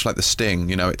stuff is much like The Sting,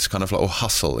 you know, it's kind of like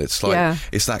Hustle. It's like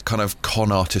it's that kind of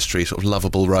con artistry, sort of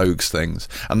lovable rogues things,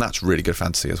 and that's really good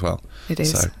fantasy as well. It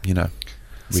is. So, you know.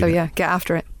 So yeah, get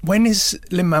after it. When is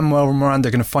Lin-Manuel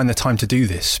Miranda going to find the time to do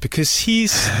this? Because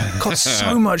he's got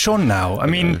so much on now. I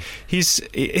mean, is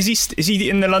he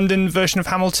in the London version of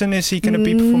Hamilton? Is he going to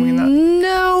be performing in that?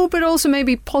 No, but also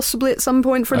maybe possibly at some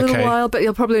point for a little while. But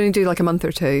he'll probably only do like a month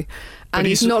or two. And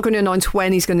he's not going to announce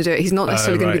when he's going to do it. He's not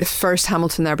necessarily going to be the first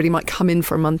Hamilton there, but he might come in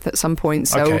for a month at some point.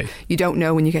 So you don't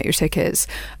know when you get your tickets.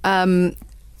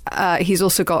 He's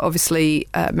also got, obviously,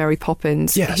 Mary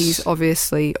Poppins. Yes. He's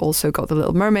obviously also got The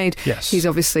Little Mermaid. Yes. He's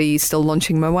obviously still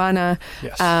launching Moana.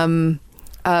 Yes.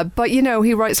 But, you know,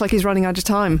 he writes like he's running out of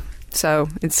time. So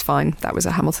it's fine. That was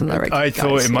a Hamilton lyric. I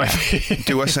thought it might be.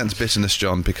 Do I sense bitterness,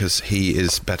 John, because he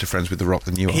is better friends with The Rock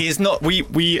than you are? He is not.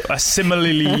 We are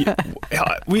similarly...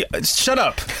 Shut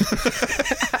up.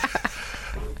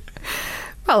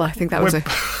 Well, I think that was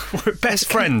we're best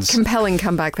friends. Compelling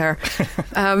comeback there.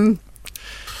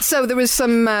 So there was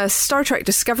some Star Trek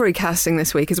Discovery casting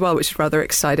this week as well, which is rather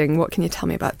exciting. What can you tell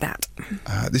me about that?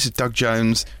 This is Doug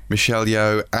Jones, Michelle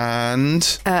Yeoh,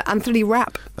 and Anthony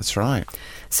Rapp. That's right.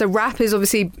 So Rapp is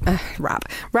obviously Rapp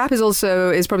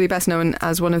is probably best known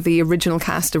as one of the original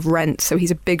cast of Rent. So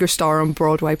he's a bigger star on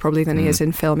Broadway probably than he is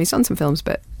in film. He's done some films,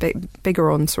 but bigger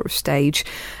on sort of stage.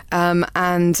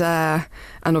 And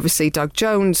obviously Doug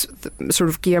Jones, sort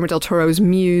of Guillermo del Toro's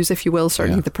muse, if you will,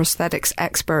 certainly the prosthetics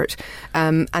expert.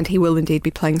 And he will indeed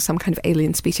be playing some kind of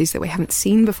alien species that we haven't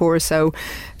seen before. So,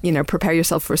 you know, prepare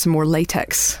yourself for some more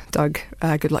latex, Doug.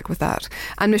 Good luck with that.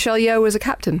 And Michelle Yeoh is a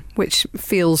captain, which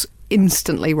feels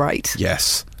instantly right.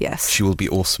 Yes. She will be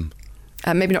awesome.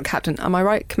 Maybe not captain. Am I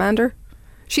right? Commander?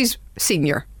 She's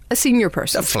senior. A senior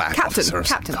person. A flag officer of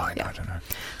some kind. Yeah. I don't know.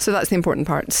 So that's the important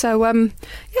part. So,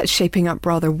 it's shaping up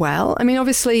rather well. I mean,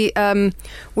 obviously,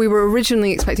 we were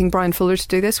originally expecting Brian Fuller to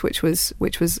do this, which was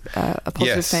a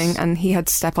positive thing, and he had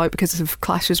to step out because of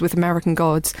clashes with American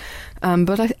gods.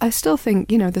 But I still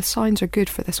think, you know, the signs are good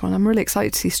for this one. I'm really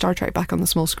excited to see Star Trek back on the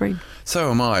small screen. So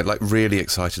am I, like, really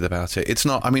excited about it. It's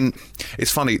not, I mean,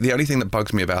 it's funny, the only thing that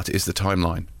bugs me about it is the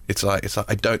timeline. It's like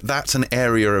I don't. That's an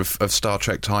area of Star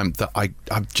Trek time that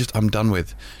I'm done with.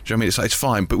 Do you know what I mean? It's like, it's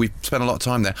fine, but we've spent a lot of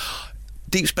time there.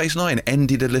 Deep Space Nine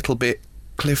ended a little bit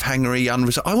cliffhangery,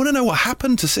 unresolved. I want to know what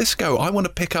happened to Cisco. I want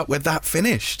to pick up where that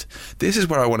finished. This is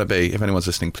where I want to be. If anyone's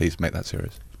listening, please make that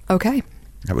series. Okay,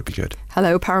 that would be good.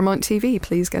 Hello, Paramount TV.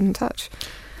 Please get in touch.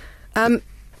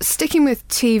 Sticking with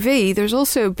TV, there's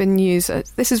also been news.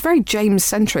 This is very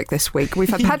James-centric this week. We've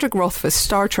had Patrick Rothfuss,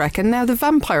 Star Trek, and now The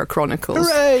Vampire Chronicles.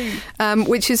 Hooray!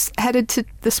 Which is headed to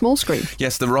the small screen.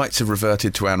 Yes, the rights have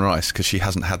reverted to Anne Rice because she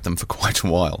hasn't had them for quite a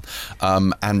while.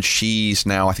 And she's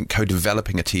now, I think,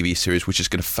 co-developing a TV series which is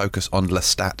going to focus on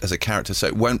Lestat as a character. So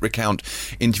it won't recount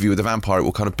Interview with the Vampire. It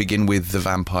will kind of begin with the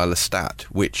vampire Lestat,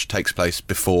 which takes place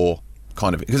before...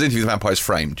 kind of, because Interview with the Vampire is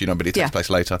framed, you know, but it takes place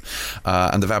later.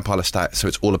 And the vampire Lestat, so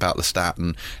it's all about Lestat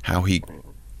and how he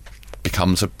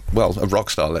becomes a rock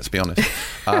star, let's be honest.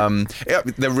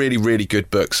 They're really, really good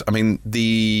books. I mean,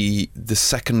 the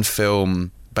second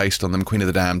film based on them, Queen of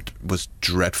the Damned, was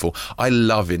dreadful. I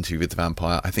love Interview with the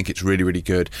Vampire. I think it's really, really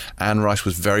good. Anne Rice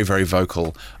was very, very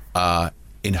vocal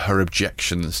in her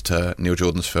objections to Neil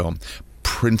Jordan's film,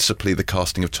 principally the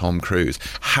casting of Tom Cruise.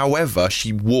 However,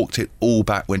 she walked it all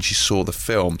back when she saw the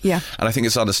film. Yeah. And I think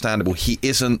it's understandable. He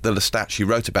isn't the Lestat she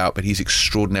wrote about, but he's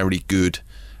extraordinarily good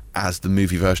as the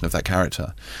movie version of that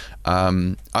character. I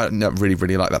really,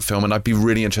 really like that film, and I'd be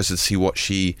really interested to see what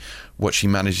she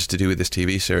manages to do with this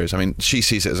TV series. I mean, she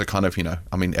sees it as a kind of, you know,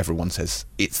 I mean, everyone says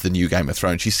it's the new Game of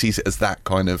Thrones. She sees it as that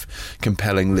kind of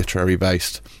compelling,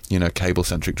 literary-based, you know,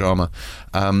 cable-centric drama.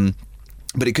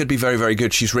 But it could be very, very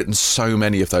good. She's written so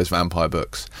many of those vampire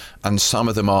books, and some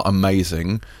of them are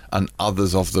amazing, and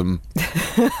others of them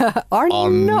are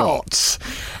not.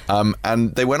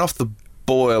 And they went off the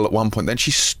boil at one point. Then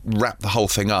she wrapped the whole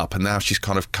thing up, and now she's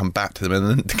kind of come back to them. And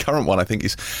then the current one, I think,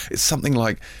 it's something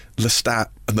like Lestat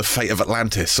and the Fate of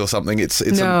Atlantis or something. It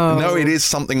is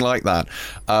something like that.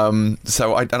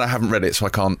 So I haven't read it, so I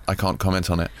can't comment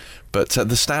on it. But the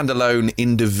standalone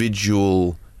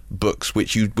individual books,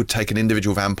 which you would take an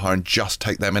individual vampire and just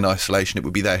take them in isolation, it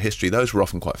would be their history. Those were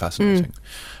often quite fascinating.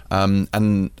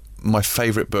 And my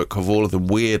favourite book of all of them,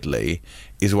 weirdly,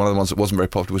 is one of the ones that wasn't very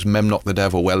popular, was Memnoch the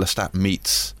Devil, where Lestat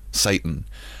meets Satan,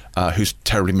 who's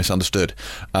terribly misunderstood,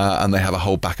 and they have a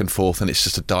whole back and forth, and it's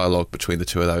just a dialogue between the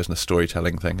two of those and a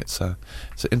storytelling thing. It's an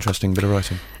interesting bit of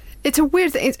writing. It's a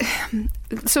weird thing.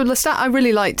 So Lestat, I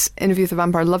really liked Interview with the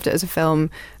Vampire. I loved it as a film.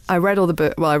 I read all the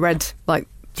book. Well, I read like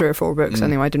 3 or 4 books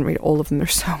anyway. I didn't read all of them.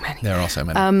 There's so many. There are so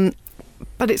many.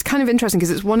 But it's kind of interesting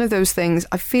because it's one of those things.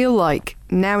 I feel like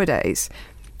nowadays,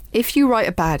 if you write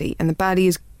a baddie and the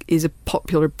baddie is a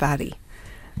popular baddie,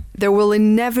 there will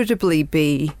inevitably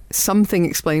be something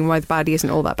explaining why the baddie isn't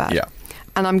all that bad. Yeah.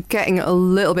 And I'm getting a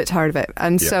little bit tired of it.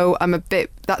 And so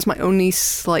that's my only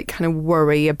slight kind of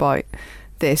worry about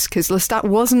this, because Lestat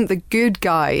wasn't the good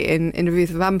guy in Interview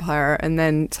with a Vampire, and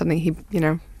then suddenly he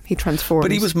transforms.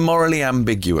 But he was morally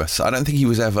ambiguous. I don't think he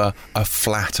was ever a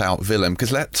flat-out villain,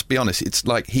 because let's be honest, it's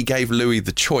like he gave Louis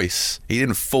the choice. He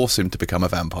didn't force him to become a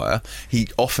vampire. He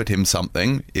offered him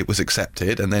something, it was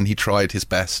accepted, and then he tried his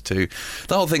best to...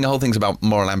 The whole thing's about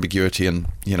moral ambiguity and,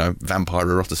 vampire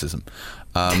eroticism.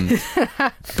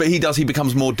 But he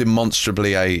becomes more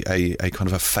demonstrably a kind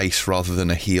of a face rather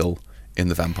than a heel in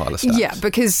the Vampire Lestat. Yeah,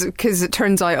 because it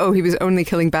turns out, he was only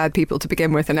killing bad people to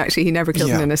begin with, and actually he never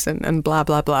killed an innocent, and blah,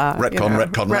 blah, blah.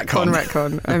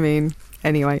 Retcon. I mean,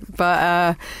 anyway.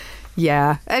 But,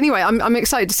 yeah. Anyway, I'm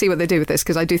excited to see what they do with this,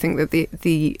 because I do think that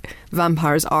the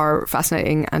vampires are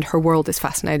fascinating, and her world is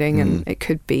fascinating, and it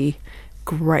could be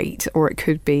great, or it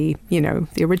could be,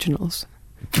 the originals.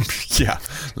 Yeah,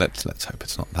 let's hope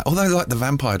it's not that. Although, like, the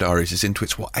Vampire Diaries is into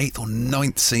its 8th or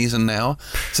 9th season now,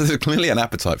 so there's clearly an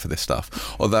appetite for this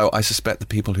stuff. Although I suspect the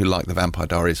people who like the Vampire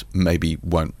Diaries maybe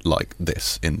won't like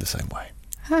this in the same way.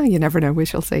 You never know. We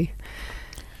shall see.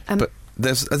 But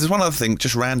there's one other thing,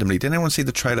 just randomly. Did anyone see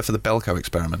the trailer for the Belko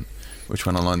Experiment, which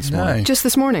went online this morning? Just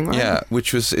this morning, right? Yeah,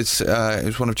 it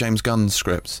was one of James Gunn's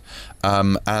scripts,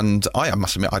 and I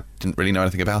must admit I didn't really know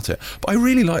anything about it, but I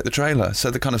really liked the trailer.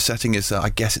 So the kind of setting is, I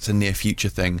guess it's a near future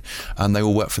thing, and they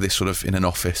all work for this sort of in an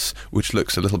office, which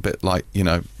looks a little bit like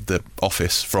the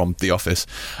office from The Office,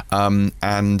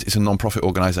 and it's a non-profit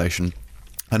organisation.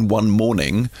 And one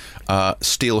morning,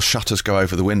 steel shutters go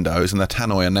over the windows, and the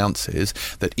tannoy announces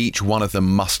that each one of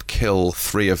them must kill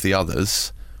 3 of the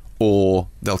others, or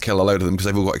they'll kill a load of them because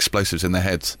they've all got explosives in their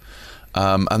heads.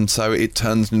 And so it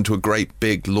turns into a great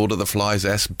big Lord of the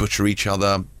Flies-esque butcher each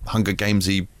other, Hunger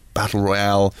Games-y battle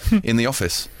royale in the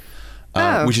office.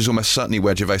 Which is almost certainly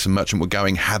where Gervais and Merchant were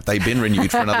going had they been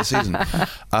renewed for another season.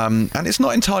 And it's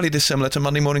not entirely dissimilar to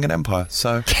Monday Morning at Empire.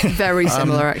 So very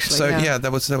similar, actually. So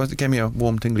it gave me a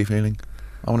warm, tingly feeling.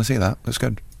 I want to see that. That's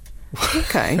good.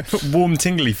 Okay. Warm,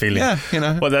 tingly feeling.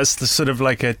 Yeah, Well, that's the sort of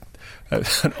like an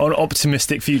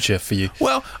optimistic future for you.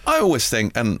 Well, I always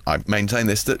think, and I maintain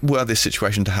this, that were this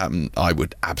situation to happen, I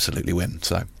would absolutely win.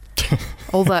 So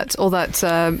all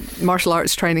that martial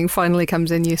arts training finally comes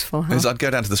in useful. Huh? As I'd go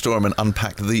down to the storeroom and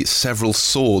unpack the several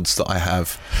swords that I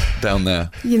have down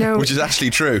there, which is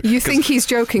actually true. You think he's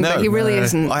joking, but he really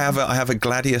isn't. I have a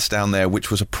gladius down there, which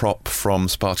was a prop from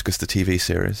Spartacus the TV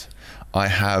series. I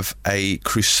have a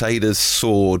Crusaders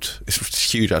sword.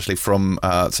 It's huge, actually, from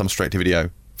some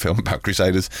straight-to-video film about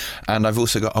Crusaders. And I've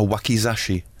also got a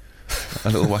wakizashi, a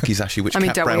little wakizashi, which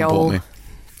Cat Brown bought me.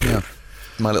 Yeah,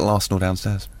 my little arsenal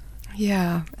downstairs.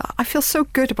 Yeah, I feel so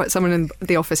good about someone in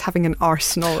the office having an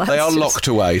arsenal. They are locked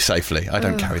away safely. I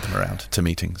don't carry them around to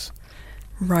meetings.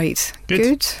 Right.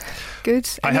 Good.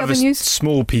 I have a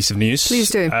small piece of news. Please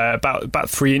do. About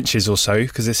 3 inches or so,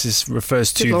 because this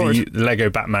refers to the Lego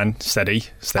Batman steady.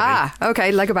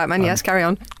 Okay, Lego Batman, yes, carry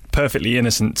on. Perfectly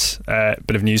innocent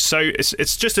bit of news. So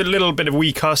it's just a little bit of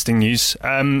recasting news.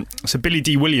 So Billy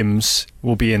D. Williams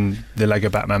will be in the Lego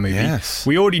Batman movie. Yes.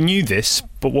 We already knew this,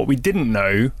 but what we didn't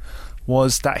know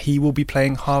was that he will be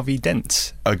playing Harvey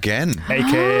Dent again,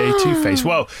 aka Two-Face.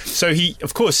 Well, so he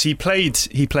played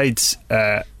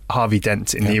Harvey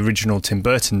Dent in the original Tim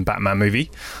Burton Batman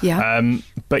movie. Yeah.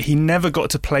 But he never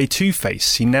got to play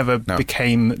Two-Face. He never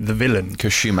became the villain.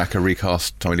 Because Schumacher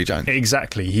recast Tommy Lee Jones.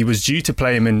 Exactly. He was due to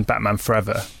play him in Batman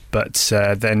Forever, but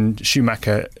then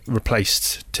Schumacher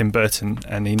replaced Tim Burton,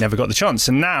 and he never got the chance.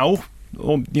 And now,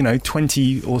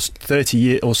 20 or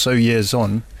 30 or so years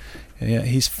on,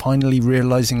 he's finally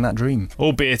realising that dream,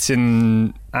 albeit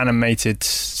in animated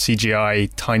CGI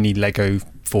tiny Lego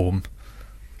form.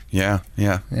 Yeah.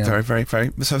 Very, very, very.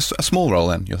 So a small role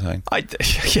then, you're saying? I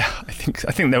think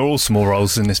they're all small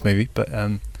roles in this movie, but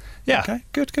yeah. Okay,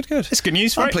 good. It's good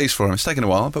news, right? I'm pleased for him. It's taken a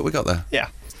while, but we got there. Yeah,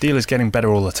 deal is getting better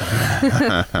all the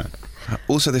time.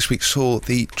 Also this week saw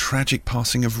the tragic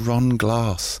passing of Ron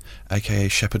Glass, aka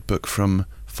Shepherd Book from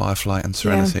Firefly and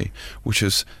Serenity, which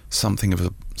is something of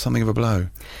a blow.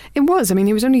 It was. I mean,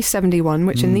 he was only 71,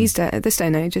 which in this day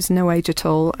and age is no age at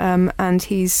all. And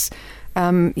he's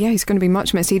he's going to be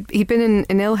much missed. He'd been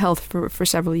in ill health for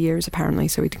several years, apparently,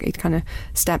 so he'd kind of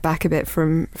stepped back a bit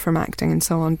from acting and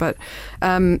so on. But,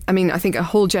 I think a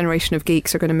whole generation of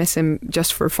geeks are going to miss him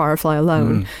just for Firefly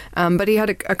alone. But he had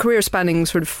a career spanning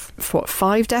sort of,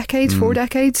 4 decades?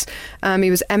 He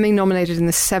was Emmy nominated in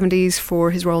the 70s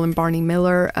for his role in Barney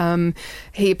Miller.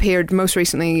 He appeared most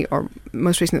recently that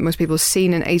most people have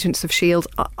seen in Agents of S.H.I.E.L.D.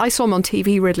 I saw him on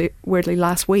TV weirdly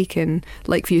last week in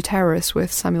Lakeview Terrace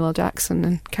with Samuel L. Jackson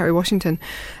and Kerry Washington.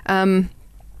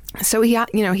 So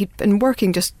he'd been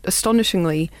working just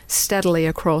astonishingly steadily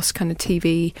across kind of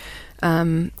TV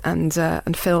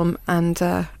and film, and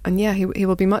he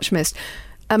will be much missed.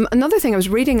 Another thing I was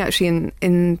reading actually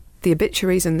in the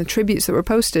obituaries and the tributes that were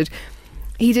posted,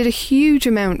 he did a huge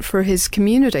amount for his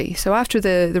community. So after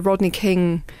the Rodney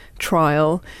King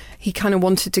trial, he kind of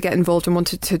wanted to get involved and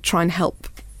wanted to try and help,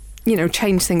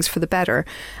 change things for the better.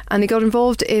 And he got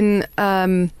involved in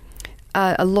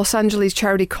a Los Angeles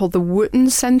charity called the Wooten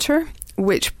Center,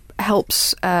 which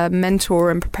helps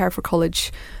mentor and prepare for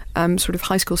college sort of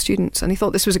high school students. And he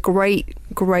thought this was a great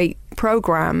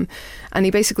program, and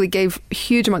he basically gave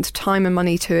huge amounts of time and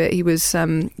money to it. He was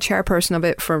chairperson of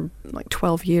it for like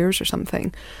 12 years or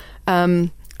something.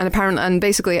 And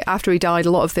basically after he died,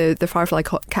 a lot of the Firefly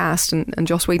cast and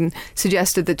Joss Whedon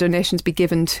suggested that donations be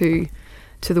given to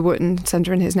the Wooten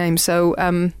Center in his name. So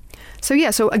a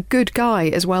good guy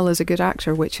as well as a good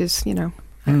actor, which is, he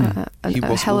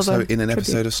was hell of also a in an tribute.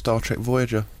 Episode of Star Trek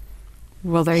Voyager.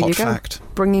 Well, there Hot you go. fact.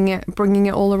 Bringing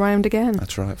it all around again.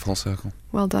 That's right, full circle.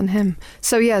 Well done him.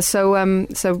 So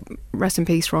rest in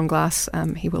peace, Ron Glass.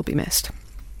 He will be missed.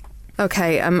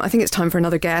 Okay, I think it's time for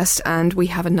another guest, and we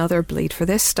have another Bleed for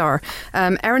This star.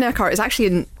 Aaron Eckhart is actually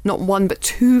in not one but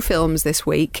 2 films this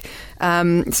week,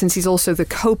 since he's also the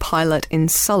co-pilot in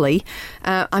Sully.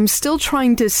 I'm still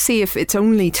trying to see if it's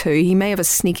only 2. He may have a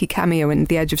sneaky cameo in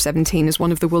The Edge of 17 as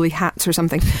one of the woolly hats or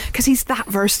something, because he's that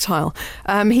versatile.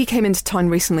 He came into town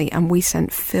recently, and we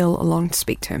sent Phil along to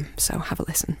speak to him, so have a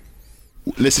listen.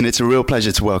 Listen, it's a real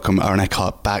pleasure to welcome Aaron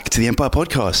Eckhart back to the Empire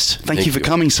Podcast. Thank you for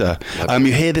coming, sir. You're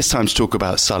here this time to talk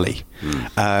about Sully,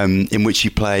 in which you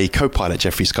play co-pilot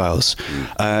Jeffrey Skiles.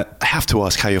 I have to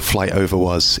ask how your flight over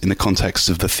was in the context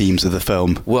of the themes of the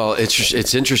film. Well,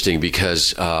 it's interesting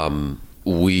because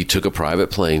we took a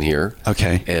private plane here.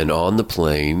 Okay. And on the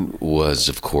plane was,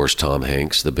 of course, Tom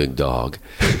Hanks, the big dog,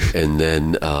 and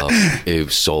then it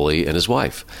was Sully and his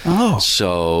wife. Oh.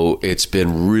 So it's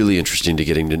been really interesting to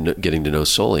getting to know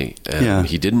Sully. Yeah.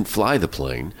 He didn't fly the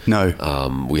plane.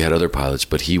 No. We had other pilots,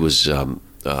 but he was a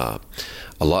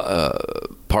lot.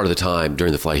 Part of the time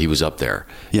during the flight, he was up there.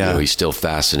 Yeah. He's still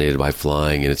fascinated by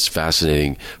flying, and it's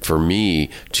fascinating for me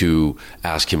to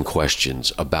ask him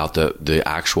questions about the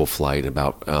actual flight,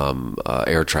 about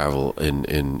air travel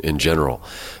in general,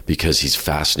 because he's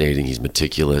fascinating. He's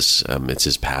meticulous. It's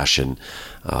his passion.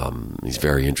 He's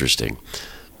very interesting.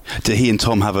 Do he and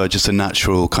Tom have just a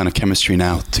natural kind of chemistry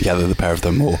now together, the pair of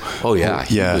them? Oh yeah,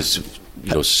 he yeah. was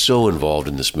so involved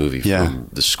in this movie from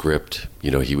the script.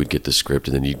 He would get the script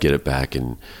and then you'd get it back,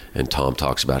 and Tom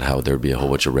talks about how there'd be a whole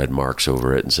bunch of red marks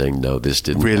over it and saying, no, this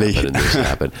didn't happen and this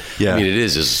happened. Yeah. I mean, it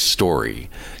is his story,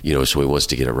 so he wants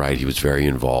to get it right. He was very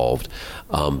involved.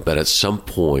 But at some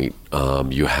point,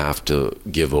 you have to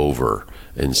give over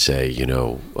and say,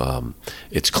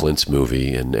 it's Clint's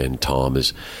movie and Tom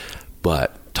is...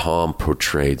 But Tom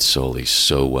portrayed Sully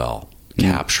so well,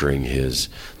 capturing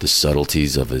the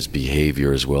subtleties of his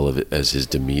behavior as well as his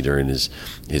demeanor and his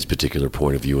particular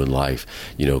point of view in life.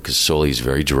 Because Sully's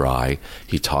very dry.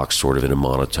 He talks sort of in a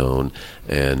monotone,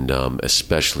 and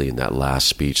especially in that last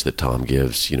speech that Tom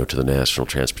gives, to the National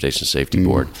Transportation Safety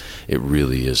Board, it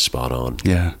really is spot on.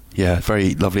 Yeah,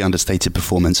 very lovely understated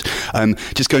performance.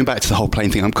 Just going back to the whole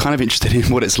plane thing, I'm kind of interested in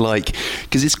what it's like,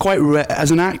 because it's quite rare. As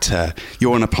an actor,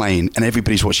 you're on a plane and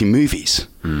everybody's watching movies,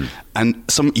 and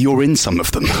you're in some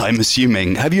of them, I'm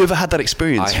assuming. Have you ever had that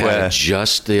experience? I had it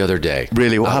just the other day.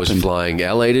 Really? What happened? I was flying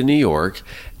LA to New York,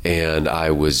 and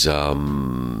I was,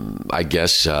 looking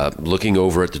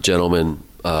over at the gentleman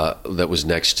that was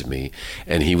next to me,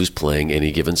 and he was playing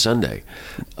Any Given Sunday,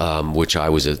 which I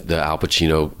was at the Al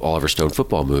Pacino Oliver Stone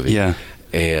football movie. Yeah.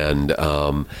 And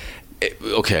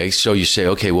okay, so you say,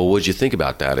 okay, well, what'd you think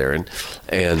about that, Aaron?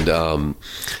 And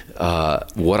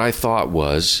what I thought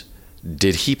was,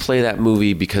 did he play that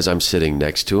movie because I'm sitting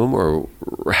next to him? Or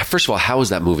first of all, how is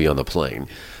that movie on the plane?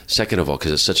 Second of all,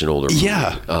 because it's such an older movie.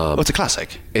 Yeah. It's a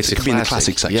classic. It could be in the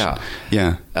classic section.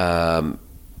 Yeah.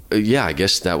 Yeah, I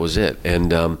guess that was it.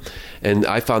 And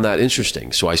I found that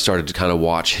interesting. So I started to kind of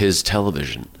watch his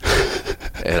television.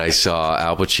 And I saw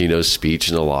Al Pacino's speech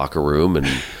in the locker room. And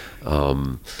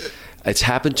It's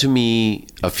happened to me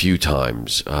a few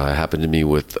times. It happened to me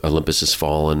with Olympus Has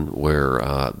Fallen, where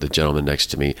the gentleman next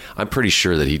to me, I'm pretty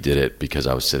sure that he did it because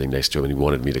I was sitting next to him and he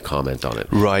wanted me to comment on it.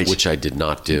 Right. Which I did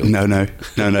not do. No.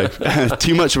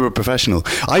 Too much of a professional.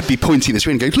 I'd be pointing at the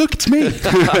screen and going, look, it's me.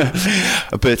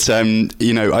 But,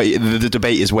 the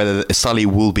debate is whether Sully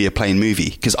will be a plane movie.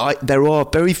 Because there are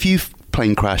very few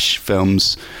plane crash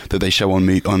films that they show on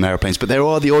airplanes, but there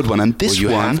are the odd one, and this one... You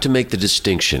have to make the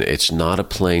distinction. It's not a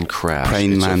plane crash.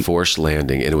 It's a forced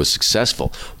landing, and it was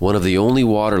successful. One of the only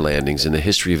water landings in the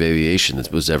history of aviation that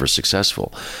was ever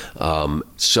successful.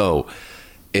 So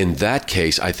in that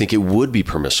case, I think it would be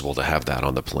permissible to have that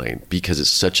on the plane because it's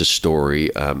such a story.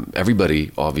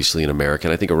 Everybody, obviously in America,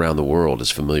 and I think around the world,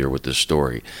 is familiar with this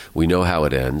story. We know how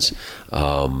it ends.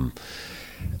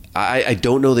 I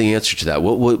don't know the answer to that.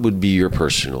 What would be your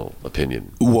personal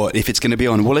opinion? What, if it's going to be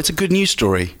on? Well, it's a good news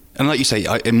story. And like you say,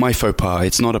 in my faux pas,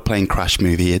 it's not a plane crash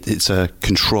movie. It's a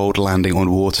controlled landing on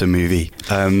water movie.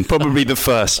 Probably the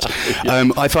first.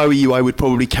 If I were you, I would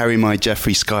probably carry my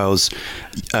Jeffrey Skiles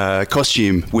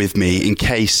costume with me in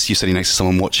case you're sitting next to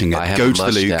someone watching it. I have Go a to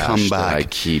the loo, come back. That I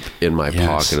keep in my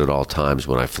pocket at all times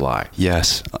when I fly.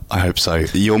 Yes, I hope so.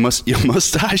 Your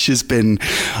mustache has been,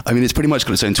 it's pretty much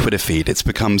got its own Twitter feed. It's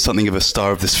become something of a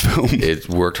star of this film. It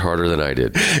worked harder than I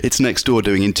did. It's next door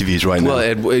doing interviews right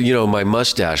now. Well, my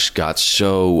mustache got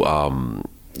so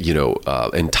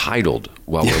entitled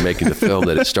while we were making the film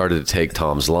that it started to take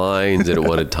Tom's lines and it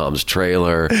wanted Tom's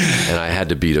trailer, and I had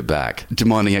to beat it back,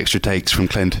 demanding extra takes from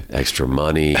Clint, extra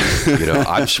money.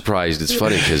 I'm surprised. It's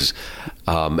funny because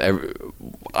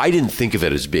I didn't think of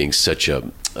it as being such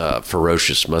a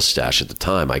ferocious mustache at the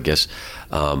time, I guess,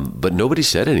 but nobody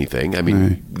said anything.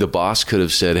 The boss could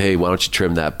have said, "Hey, why don't you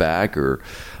trim that back?" or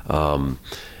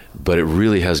but it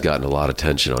really has gotten a lot of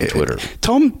attention on Twitter.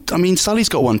 Tom, Sully's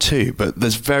got one too, but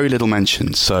there's very little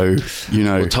mention, so,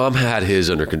 Well, Tom had his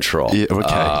under control. Yeah,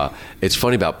 okay. It's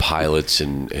funny about pilots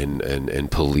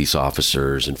and police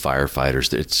officers and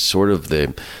firefighters. It's sort of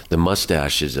the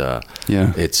mustache is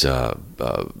it's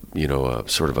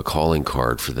sort of a calling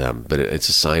card for them, but it's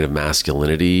a sign of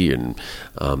masculinity, and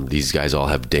these guys all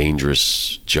have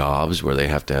dangerous jobs where they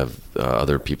have to have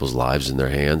other people's lives in their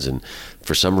hands, and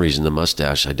for some reason the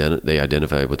mustache, they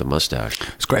identify with the mustache.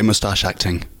 It's great mustache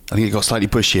acting. I think it got slightly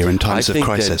bushier in times of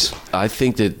crisis. I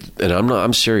think that, and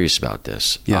I'm serious about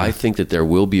this. Yeah. I think that there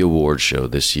will be an award show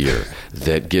this year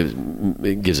that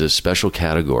gives a special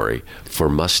category for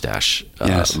mustaches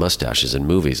in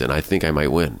movies, and I think I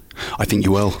might win. I think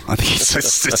you will. I think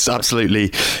it's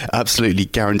absolutely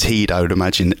guaranteed, I would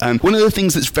imagine. One of the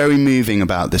things that's very moving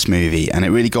about this movie, and it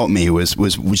really got me, was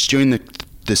during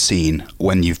the scene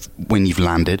when you've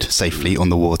landed safely on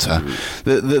the water,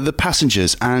 the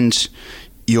passengers and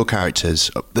your characters,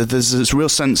 there's this real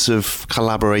sense of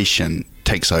collaboration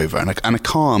takes over, and a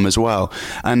calm as well,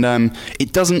 and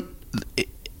it doesn't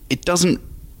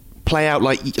play out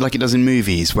like it does in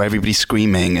movies where everybody's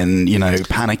screaming and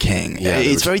panicking.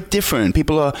 It's very different.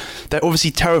 They're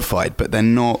obviously terrified, but they're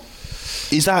not.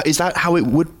 Is that how it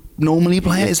would normally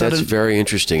play? That's very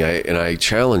interesting. I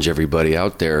challenge everybody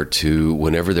out there to,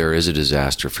 whenever there is a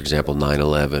disaster, for example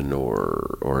 9/11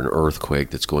 or an earthquake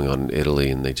that's going on in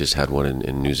Italy, and they just had one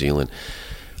in New Zealand,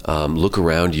 look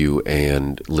around you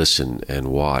and listen and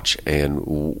watch,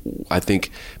 and I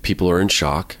think people are in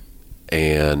shock,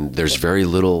 and there's very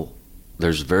little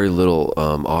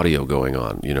audio going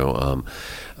on.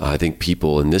 I think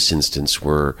people in this instance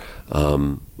were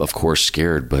of course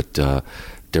scared, but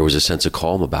there was a sense of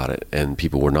calm about it, and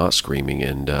people were not screaming.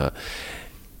 And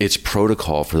it's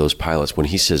protocol for those pilots. When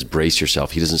he says brace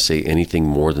yourself, he doesn't say anything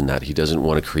more than that. He doesn't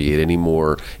want to create any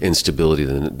more instability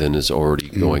than is already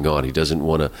going on. He doesn't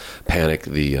want to panic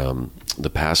the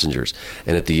passengers.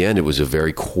 And at the end, it was a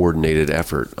very coordinated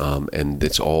effort, and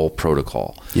it's all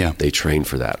protocol. Yeah. They train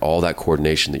for that. All that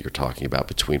coordination that you're talking about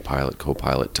between pilot,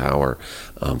 co-pilot, tower,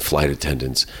 flight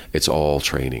attendants, it's all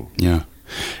training. Yeah.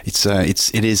 It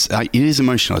is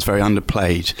emotional. It's very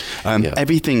underplayed.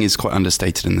 Everything is quite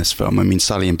understated in this film.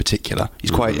 Sully in particular,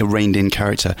 he's quite a reined-in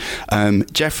character.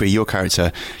 Jeffrey, your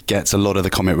character, gets a lot of the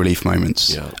comic relief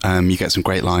moments. Yeah. You get some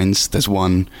great lines. There's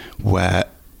one where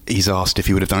he's asked if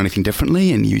he would have done anything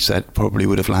differently, and you said probably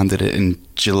would have landed it in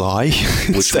July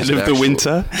instead of the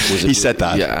winter. He said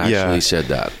that. Yeah, he said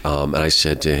that. And I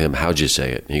said to him, "How'd you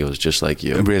say it?" And he goes, "Just like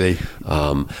you." Really?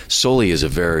 Sully is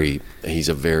he's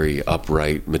a very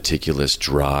upright, meticulous,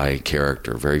 dry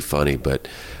character. Very funny, but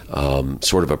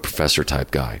sort of a professor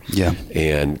type guy. Yeah.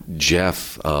 And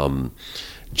Jeff,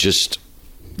 just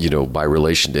by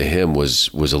relation to him, was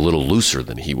a little looser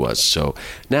than he was. So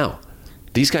now,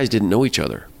 these guys didn't know each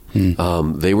other.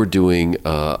 They were doing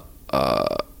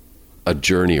a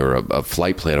journey or a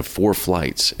flight plan of 4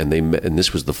 flights, and they met, and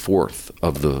this was the 4th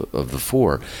of the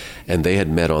 4, and they had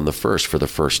met on the first for the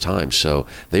first time. So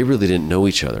they really didn't know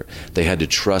each other. They had to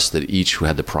trust that each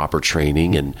had the proper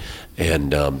training and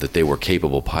that they were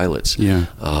capable pilots. Yeah.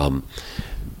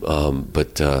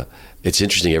 But it's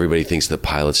interesting. Everybody thinks that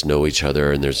pilots know each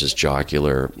other, and there's this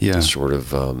jocular sort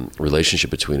of relationship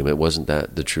between them. It wasn't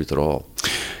that the truth at all.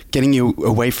 Getting you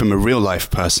away from a real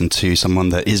life person to someone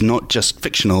that is not just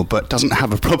fictional but doesn't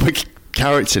have a proper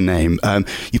character name.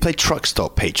 You played Truck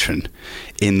Stop Patron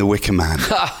in The Wicker Man.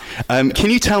 Can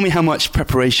you tell me how much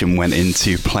preparation went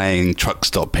into playing Truck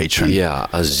Stop Patron? Yeah,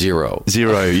 a 0. You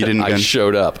didn't. I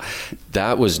showed up.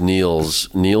 That was Neil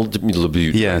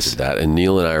LeBute. Yes, did that. And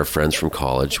Neil and I are friends from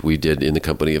college. We did In the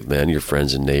Company of Men, Your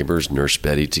Friends and Neighbors, Nurse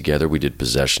Betty together. We did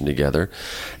Possession together.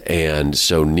 And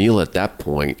so Neil, at that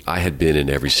point, I had been in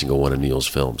every single one of Neil's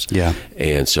films. Yeah.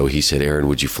 And so he said, Aaron,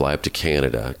 would you fly up to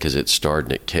Canada? Because it starred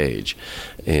Nick Cage.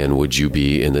 And would you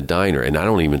be in the diner? And I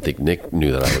don't even think Nick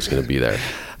knew that I was going to be there.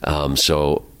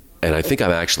 And I think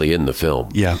I'm actually in the film.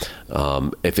 Yeah.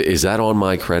 Is that on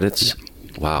my credits?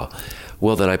 Yeah. Wow.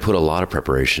 Well, then I put a lot of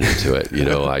preparation into it.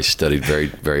 I studied very,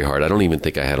 very hard. I don't even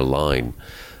think I had a line.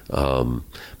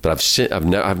 But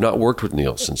I've not worked with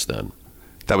Neil since then.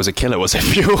 That was a killer, was it,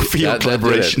 for your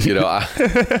collaboration?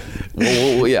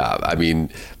 Well, yeah. I mean,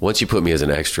 once you put me as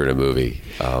an extra in a movie.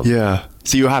 Yeah.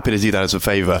 So you were happy to do that as a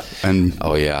favor?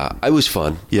 Oh, yeah. It was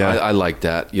fun. Yeah. I like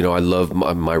that. I love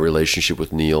my relationship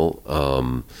with Neil.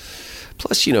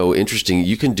 Plus, interesting.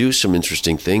 You can do some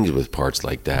interesting things with parts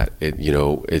like that. It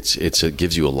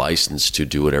gives you a license to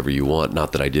do whatever you want.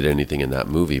 Not that I did anything in that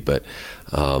movie, but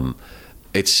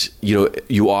it's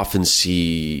you often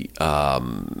see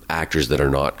actors that are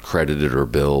not credited or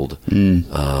billed,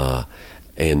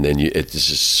 and then it's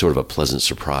just sort of a pleasant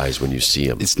surprise when you see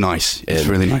them. It's nice. It's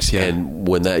really nice. Yeah. And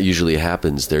when that usually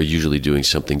happens, they're usually doing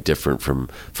something different from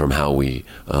how we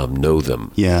know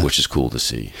them. Yeah. Which is cool to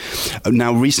see.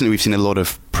 Now, recently we've seen a lot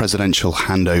of presidential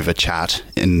handover chat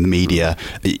in the media.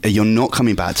 You're not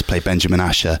coming back to play Benjamin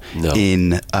Asher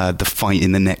in the fight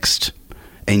in the next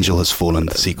Angel Has Fallen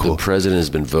sequel. The president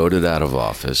has been voted out of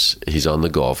office. He's on the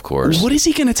golf course. What is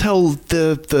he going to tell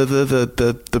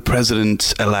the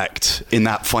president-elect in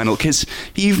that final? Because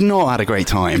you've not had a great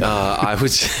time. I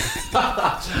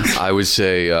would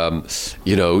say,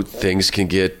 things can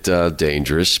get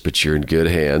dangerous, but you're in good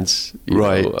hands.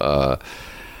 Right.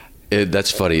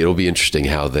 That's funny. It'll be interesting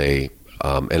how they...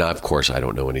 and of course, I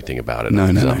don't know anything about it. No.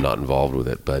 I'm not involved with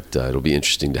it. But it'll be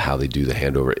interesting to how they do the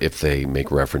handover, if they make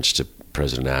reference to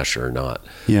President Asher or not.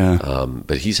 Yeah.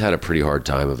 But he's had a pretty hard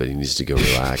time of it. He needs to go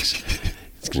relax.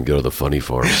 He's going to go to the funny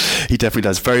farm. He definitely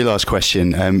does. Very last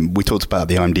question. We talked about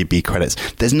the IMDb credits.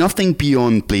 There's nothing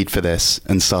beyond Bleed for This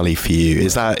and Sully for you.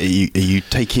 Is that, are you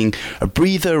taking a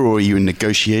breather, or are you in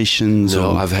negotiations?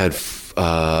 No, I've had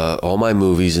all my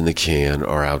movies in the can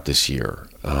are out this year.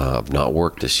 I've not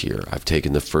worked this year. I've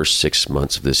taken the first 6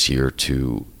 months of this year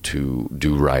to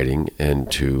do writing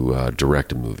and to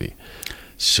direct a movie.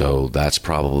 So that's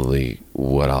probably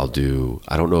what I'll do.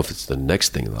 I don't know if it's the next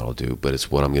thing that I'll do, but it's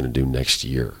what I'm going to do next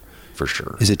year for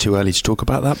sure. Is it too early to talk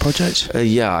about that project?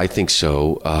 Yeah, I think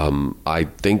so. I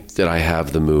think that I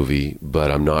have the movie, but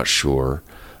I'm not sure.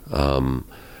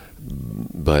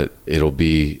 But it'll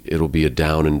be a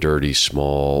down and dirty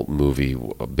small movie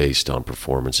based on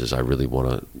performances. I really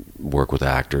want to work with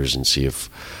actors and see if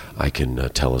I can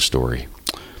tell a story.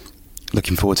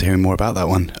 Looking forward to hearing more about that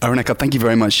one. Aaron Eckhart, thank you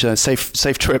very much.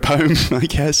 Safe trip home, I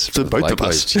guess, for both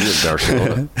Likewise. of us.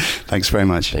 Barcelona. Thanks very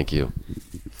much. Thank you.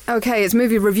 Okay, it's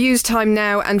movie reviews time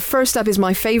now, and first up is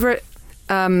my favourite.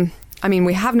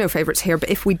 We have no favourites here, but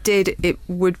if we did, it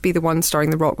would be the one starring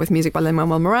The Rock, with music by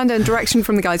Lin-Manuel Miranda and direction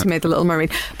from the guys who made The Little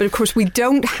Mermaid. But of course, we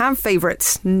don't have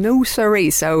favourites. No siree.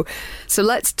 So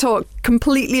let's talk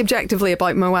completely objectively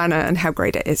about Moana and how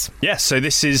great it is. Yeah, so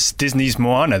this is Disney's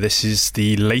Moana. This is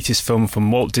the latest film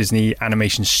from Walt Disney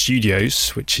Animation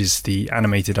Studios, which is the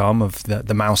animated arm of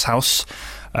the Mouse House.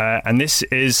 And this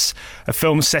is a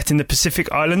film set in the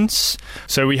Pacific Islands.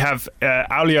 So we have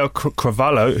Aulia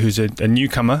Cravalho, who's a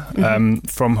newcomer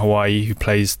from Hawaii, who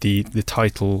plays the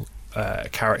title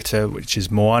character, which is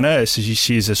Moana. So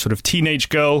she is a sort of teenage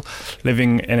girl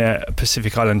living in a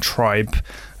Pacific Island tribe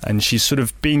and she's sort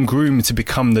of being groomed to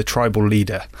become the tribal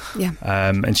leader. Yeah.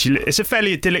 And it's a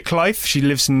fairly idyllic life. She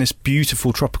lives in this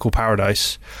beautiful tropical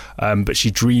paradise, but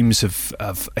she dreams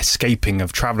of escaping,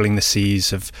 of travelling the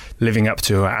seas, of living up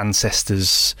to her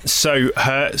ancestors. So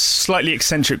her slightly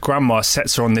eccentric grandma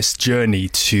sets her on this journey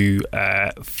to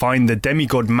find the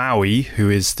demigod Maui, who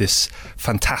is this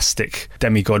fantastic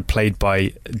demigod played by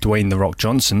Dwayne "The Rock"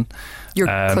 Johnson. Your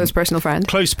close personal friend.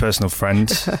 Close personal friend.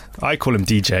 I call him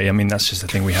DJ. I mean, that's just the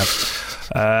thing we have.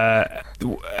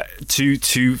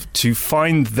 To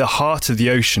find the heart of the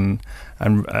ocean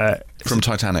and from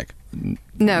Titanic.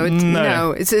 No,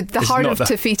 it's the heart of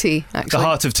Tafiti. Actually, the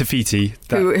heart of Tafiti,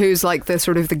 who's like the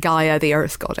sort of the Gaia, the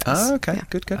Earth goddess. Oh, okay, yeah.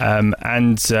 Good.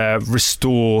 And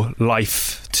restore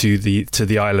life to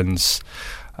the islands.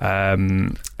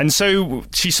 And so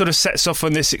she sort of sets off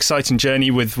on this exciting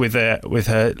journey with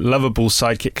her lovable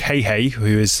sidekick Hey, who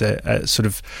is a sort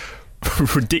of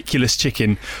ridiculous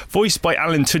chicken, voiced by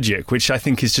Alan Tudyk, which I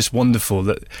think is just wonderful.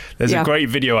 That there's a great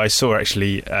video I saw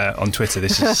actually on Twitter.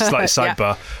 This is a slight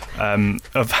sidebar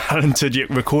of Alan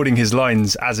Tudyk recording his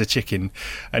lines as a chicken,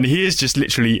 and he is just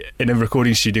literally in a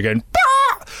recording studio going,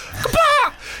 bah!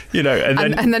 Bah! You know,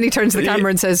 and then he turns to the camera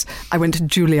and says, "I went to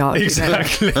Juilliard."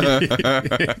 Exactly.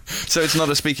 So it's not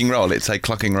a speaking role; it's a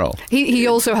clucking role. He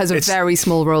also has a very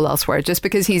small role elsewhere, just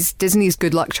because he's Disney's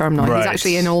good luck charm now. Right. He's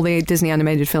actually in all the Disney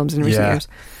animated films in recent years.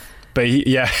 But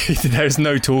there's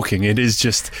no talking. It is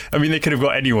just, I mean, they could have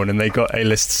got anyone, and they got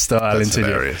A-list star Alan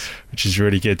Tudyk, which is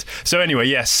really good. So anyway,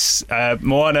 yes,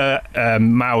 Moana,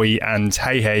 Maui, and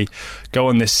Hey go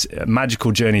on this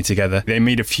magical journey together. They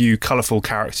meet a few colourful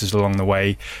characters along the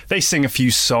way. They sing a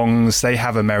few songs. They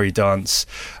have a merry dance.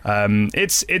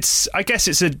 It's I guess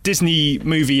it's a Disney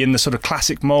movie in the sort of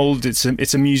classic mould. It's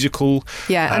a musical.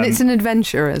 Yeah, and it's an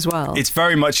adventure as well. It's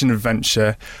very much an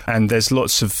adventure, and there's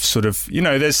lots of sort of,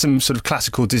 there's some sort of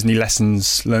classical Disney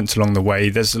lessons learnt along the way.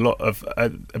 There's a lot of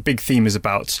a big theme is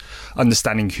about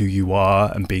understanding who you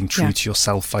are and being true to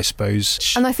yourself, I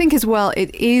suppose. And I think as well,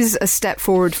 it is a step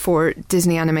forward for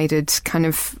Disney animated kind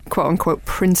of quote unquote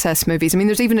princess movies. I mean,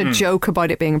 there's even a joke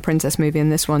about it being a princess movie in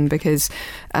this one, because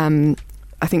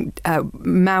I think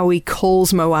Maui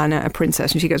calls Moana a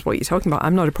princess, and she goes, "What are you talking about?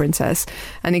 I'm not a princess."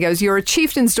 And he goes, "You're a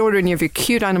chieftain's daughter, and you have your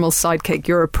cute animal sidekick.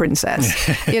 You're a princess."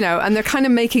 And they're kind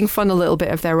of making fun a little bit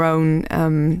of their own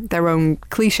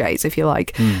cliches, if you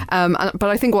like. But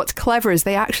I think what's clever is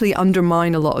they actually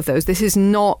undermine a lot of those. This is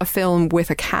not a film with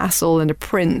a castle and a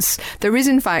prince. There is,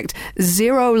 in fact,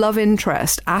 zero love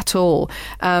interest at all.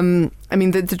 I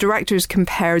mean, the directors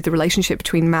compared the relationship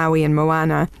between Maui and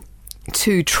Moana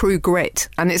to True Grit,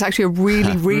 and it's actually a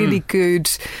really, really good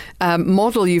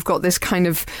model. You've got this kind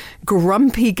of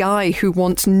grumpy guy who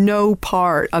wants no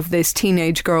part of this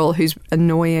teenage girl who's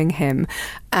annoying him,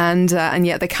 and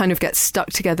yet they kind of get stuck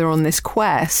together on this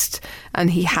quest, and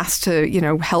he has to,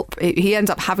 help. He ends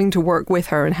up having to work with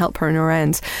her and help her in her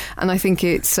ends, and I think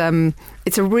it's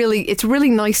really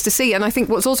nice to see. And I think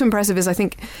what's also impressive is I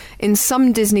think in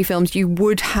some Disney films you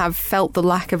would have felt the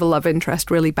lack of a love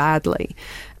interest really badly.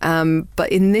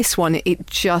 But in this one,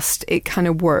 it kind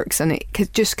of works, and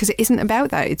just because it isn't about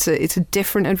that, it's a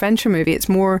different adventure movie.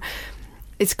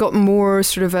 It's got more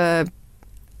sort of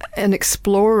an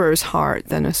explorer's heart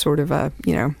than a sort of a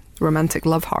romantic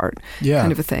love heart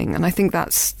kind of a thing. And I think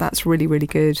that's really, really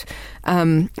good.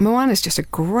 Moana's just a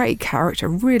great character,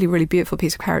 really, really beautiful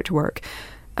piece of character work.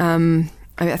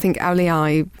 I think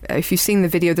Auliai, if you've seen the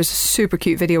video, there's a super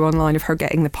cute video online of her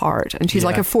getting the part, and she's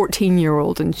like a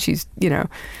 14-year-old, and she's,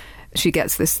 she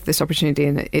gets this opportunity,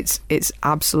 and it's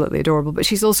absolutely adorable. But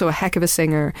she's also a heck of a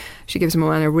singer. She gives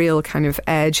Moana a real kind of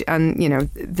edge, and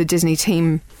the Disney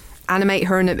team animate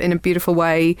her in a beautiful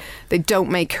way. They don't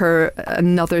make her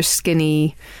another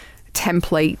skinny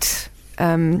template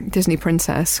Disney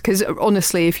princess, because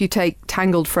honestly, if you take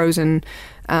Tangled, Frozen,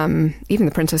 even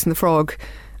The Princess and the Frog,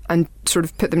 and sort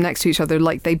of put them next to each other,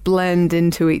 like they blend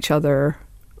into each other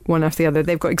one after the other.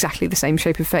 They've got exactly the same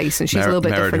shape of face, and she's a little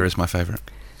bit different. Merida is my favourite.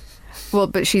 Well,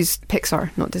 but she's Pixar,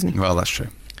 not Disney. Well, that's true.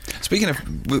 Speaking of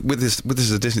with this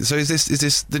as a Disney, so is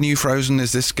this the new Frozen?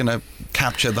 Is this going to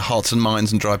capture the hearts and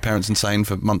minds and drive parents insane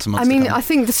for months and months? I mean, I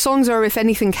think the songs are, if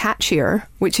anything, catchier,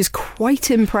 which is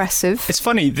quite impressive. It's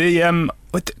funny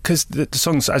because the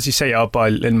songs, as you say, are by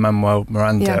Lin-Manuel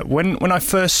Miranda. Yeah. When I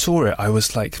first saw it, I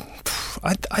was like,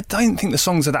 I don't think the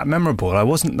songs are that memorable. I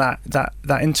wasn't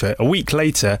that into it. A week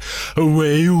later,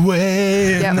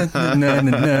 away, na, na, na,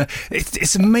 na.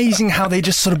 It's amazing how they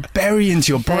just sort of bury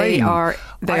into your brain. They are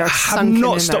I have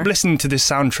not stopped listening to this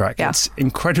soundtrack. Yeah. It's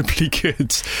incredibly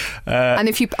good. And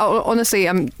if you honestly,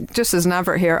 just as an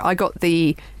advert here, I got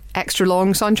the extra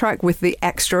long soundtrack with the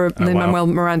extra Lin-Manuel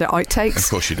Miranda outtakes. Of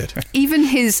course you did. Even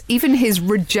his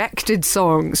rejected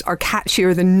songs are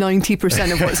catchier than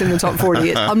 90% of what's in the top 40.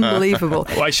 It's unbelievable.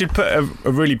 Well, I should put a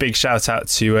really big shout out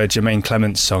to Jermaine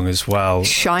Clement's song as well,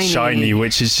 Shiny,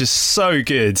 which is just so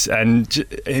good. And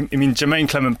I mean, Jermaine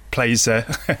Clement plays a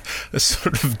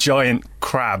sort of giant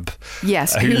crab,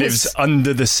 who lives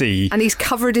under the sea, and he's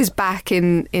covered his back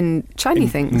in shiny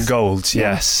things, gold.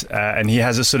 Yes, and he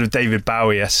has a sort of David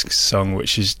Bowie-esque song,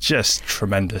 which is just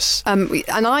tremendous.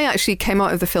 And I actually came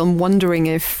out of the film wondering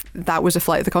if that was a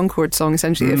Flight of the Conchords song,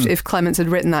 essentially, if Clements had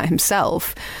written that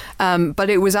himself. But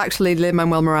it was actually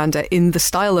Lin-Manuel Miranda in the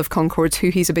style of Conchords, who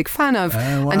he's a big fan of,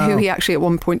 and who he actually at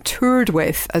one point toured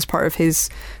with as part of his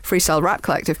freestyle rap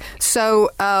collective.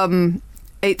 So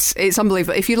it's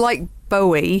unbelievable. If you like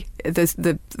Bowie,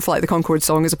 the Flight of the Conchords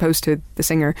song, as opposed to the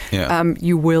singer,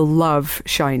 you will love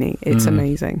Shiny. It's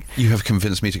amazing. You have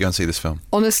convinced me to go and see this film.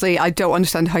 Honestly, I don't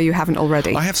understand how you haven't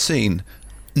already. I have seen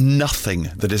nothing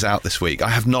that is out this week. I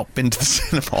have not been to the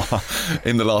cinema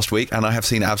in the last week, and I have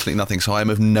seen absolutely nothing, so I am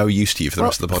of no use to you for the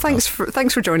rest of the podcast.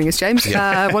 Thanks for joining us, James.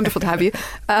 Wonderful to have you.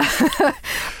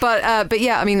 But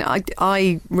yeah, I mean,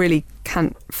 I really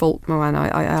can't fault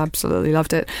Moana. I absolutely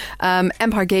loved it.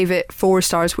 Empire gave it 4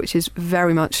 stars, which is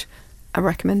very much a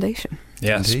recommendation.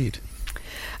 Yes, indeed.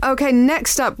 Okay,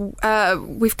 next up,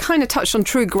 we've kind of touched on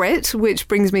True Grit, which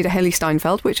brings me to Haley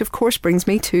Steinfeld, which of course brings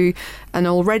me to an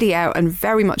already out and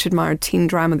very much admired teen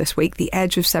drama this week, The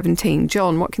Edge of 17.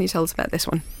 John, what can you tell us about this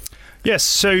one? Yes,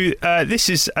 so this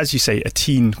is, as you say, a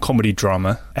teen comedy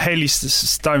drama. Haley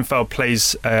Steinfeld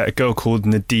plays a girl called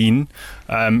Nadine,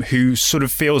 who sort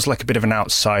of feels like a bit of an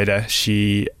outsider.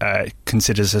 She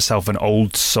considers herself an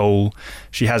old soul.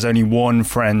 She has only one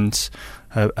friend,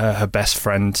 her best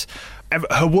friend.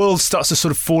 Her world starts to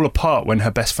sort of fall apart when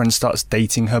her best friend starts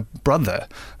dating her brother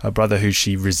who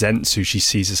she resents, who she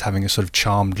sees as having a sort of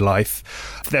charmed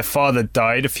life. Their father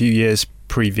died a few years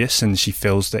previous, and she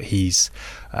feels that he's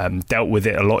dealt with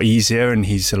it a lot easier, and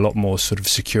he's a lot more sort of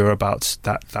secure about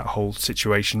that whole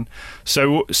situation.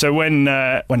 So when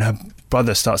her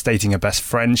brother starts dating her best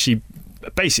friend, she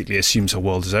basically assumes her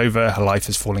world is over, her life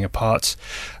is falling apart.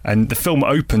 And the film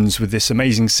opens with this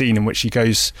amazing scene in which she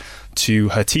goes to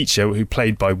her teacher, who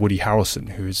played by Woody Harrelson,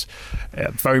 who is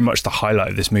very much the highlight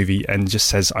of this movie, and just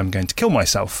says, "I'm going to kill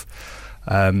myself,"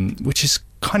 which is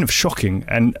kind of shocking.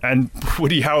 And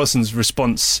Woody Harrelson's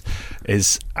response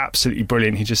is absolutely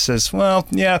brilliant. He just says, "Well,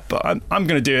 yeah, but I'm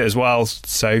going to do it as well,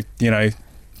 so, you know,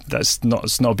 it's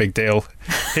not a big deal."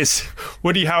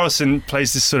 Woody Harrelson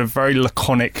plays this sort of very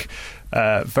laconic,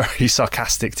 very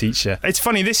sarcastic teacher. It's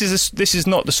funny, this is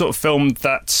not the sort of film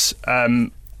that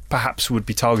perhaps would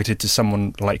be targeted to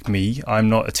someone like me. I'm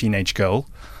not a teenage girl.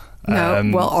 No,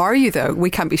 well, are you though? We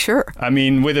can't be sure. I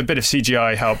mean, with a bit of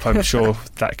CGI help, I'm sure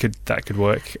that could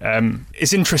work.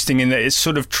 It's interesting in that it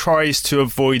sort of tries to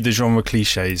avoid the genre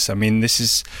cliches. I mean, this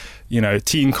is, you know,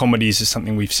 teen comedies is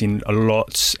something we've seen a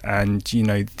lot, and, you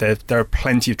know, there are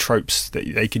plenty of tropes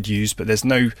that they could use, but there's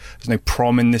no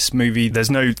prom in this movie.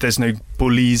 There's no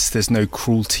bullies. There's no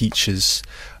cruel teachers.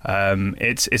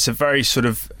 It's a very sort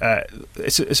of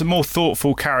it's a more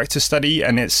thoughtful character study,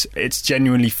 and it's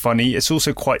genuinely funny. It's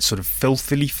also quite sort of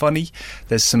filthily funny.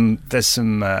 There's some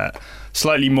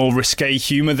slightly more risque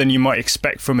humour than you might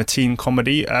expect from a teen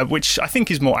comedy, which I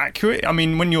think is more accurate. I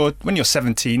mean, when you're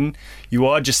 17, you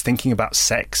are just thinking about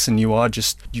sex, and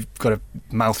you've got a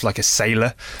mouth like a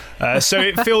sailor. So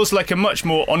it feels like a much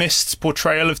more honest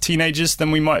portrayal of teenagers than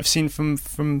we might have seen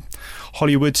from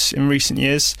Hollywood in recent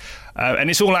years. And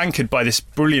it's all anchored by this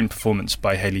brilliant performance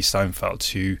by Haley Steinfeld,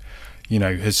 who, you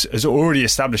know, has already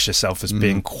established herself as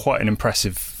being quite an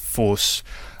impressive force.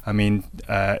 I mean,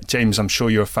 James, I'm sure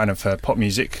you're a fan of her pop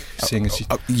music, seeing as you...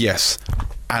 Yes,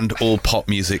 and all pop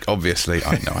music, obviously.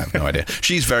 I have no idea.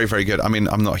 She's very, very good. I mean,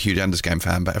 I'm not a huge Ender's Game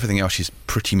fan, but everything else she's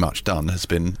pretty much done has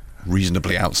been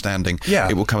reasonably outstanding. Yeah.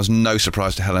 It will come as no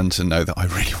surprise to Helen to know that I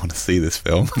really want to see this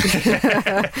film.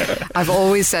 I've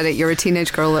always said it, you're a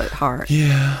teenage girl at heart.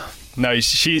 Yeah. No,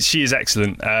 she is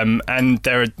excellent, and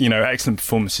there are, you know, excellent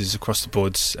performances across the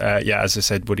boards. As I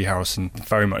said, Woody Harrelson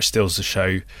very much steals the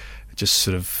show, just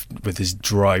sort of with his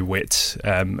dry wit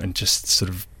and just sort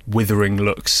of withering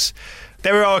looks.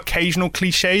 There are occasional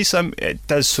cliches. It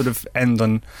does sort of end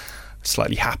on a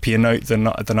slightly happier note than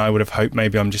I would have hoped.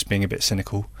 Maybe I'm just being a bit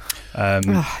cynical.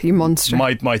 You monster!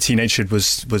 My teenagehood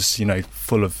was you know,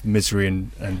 full of misery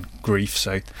and grief.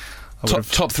 So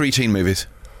top 3 teen movies.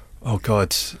 Oh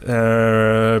God,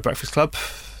 Breakfast Club.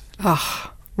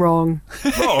 Wrong.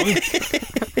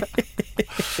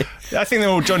 I think they're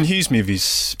all John Hughes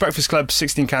movies. Breakfast Club,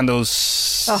 16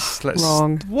 Candles. Oh,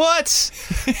 wrong. What?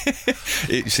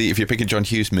 See, if you're picking John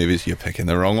Hughes movies, you're picking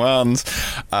the wrong ones.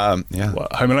 Yeah.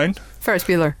 What, Home Alone? Ferris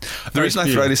Bueller. The reason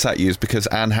I throw this at you is because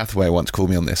Anne Hathaway once called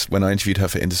me on this when I interviewed her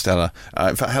for Interstellar.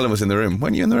 In fact, Helen was in the room.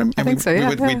 Weren't you in the room? I think so, yeah.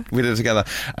 We did it together.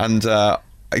 And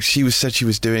she said she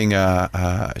was doing a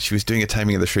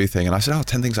Taming of the Shrew thing, and I said,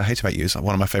 10 Things I Hate About You is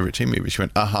one of my favourite teen movies. She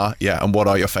went, yeah, and what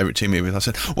are your favourite teen movies? I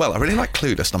said, well, I really like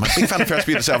Clueless, and I'm a big fan of Ferris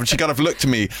Bueller herself, and she kind of looked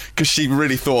at me because she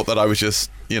really thought that I was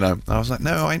just, I was like,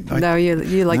 no, I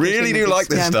you like really do like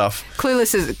this stuff.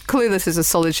 Clueless is a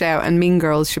solid shout, and Mean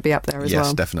Girls should be up there as well.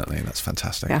 Yes, definitely, that's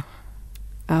fantastic. Yeah.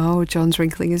 Oh, John's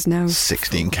wrinkling his nose.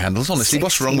 16 Candles. Honestly,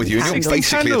 what's wrong with you? You're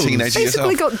basically a teenager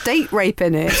basically yourself. got date rape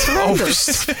in it. It's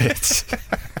horrendous.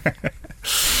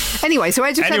 Anyway, so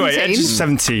Edge of 17. Edge of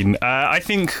 17. I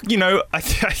think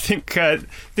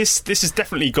this has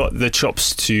definitely got the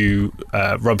chops to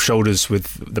rub shoulders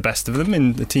with the best of them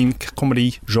in the teen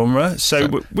comedy genre.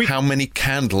 So how many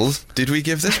candles did we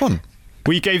give this one?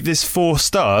 We gave this 4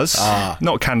 stars,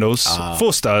 not candles.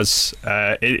 4 stars.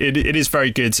 It is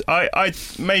very good. I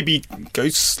maybe go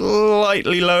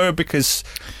slightly lower because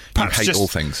perhaps you hate all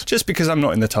things. Just because I'm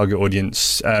not in the target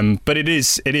audience. But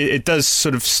it does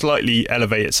sort of slightly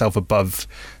elevate itself above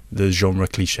the genre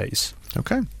cliches.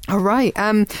 Okay. All right.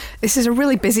 This is a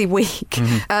really busy week.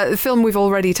 Mm-hmm. The film we've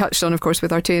already touched on, of course,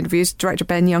 with our 2 interviews. Director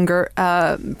Ben Younger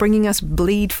bringing us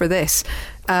Bleed for This,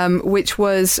 which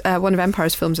was one of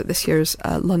Empire's films at this year's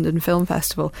London Film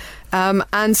Festival.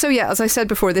 And so, yeah, as I said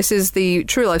before, this is the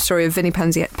true life story of Vinny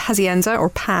Pazienza, or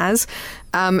Paz,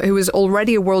 who was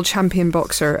already a world champion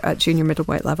boxer at junior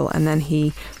middleweight level, and then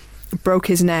he broke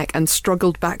his neck and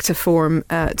struggled back to form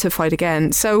to fight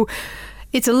again. So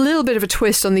it's a little bit of a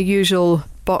twist on the usual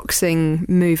boxing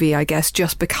movie, I guess,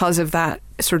 just because of that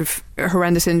sort of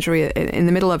horrendous injury in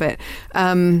the middle of it.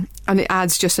 And it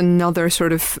adds just another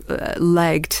sort of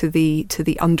leg to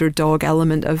the underdog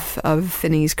element of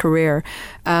Vinny's career.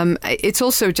 It's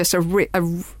also just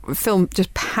a film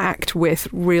just packed with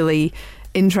really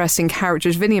interesting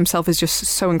characters. Vinny himself is just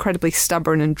so incredibly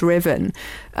stubborn and driven.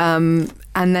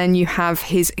 And then you have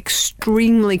his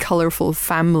extremely colourful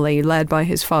family led by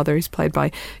his father, who's played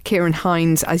by Kieran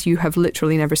Hines, as you have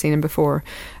literally never seen him before.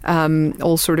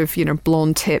 All sort of,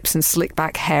 blonde tips and slick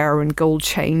back hair and gold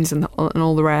chains and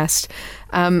all the rest.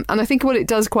 And I think what it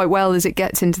does quite well is it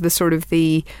gets into the sort of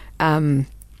the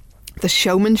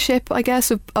showmanship, I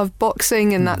guess, of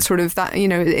boxing, and that sort of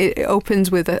it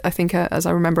opens with I think as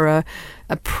I remember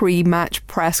a pre-match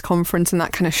press conference and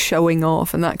that kind of showing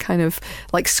off and that kind of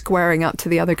like squaring up to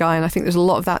the other guy, and I think there's a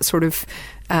lot of that sort of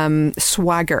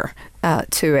swagger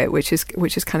to it, which is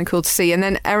kind of cool to see. And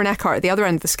then Aaron Eckhart at the other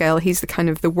end of the scale, he's the kind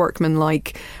of the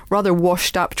workman-like, rather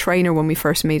washed up trainer when we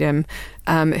first meet him,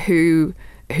 who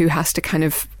has to kind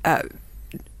of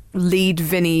lead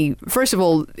Vinny. First of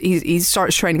all, he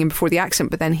starts training him before the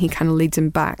accident, but then he kind of leads him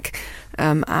back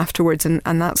afterwards, and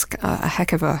that's a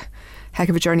heck of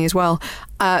a journey as well.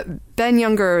 Ben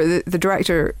Younger, the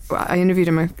director, I interviewed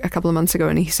him a couple of months ago,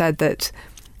 and he said that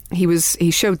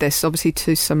he showed this obviously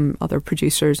to some other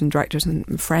producers and directors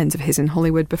and friends of his in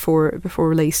Hollywood before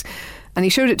release. And he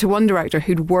showed it to one director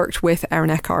who'd worked with Aaron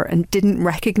Eckhart and didn't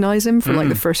recognise him for like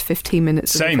the first 15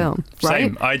 minutes of the film.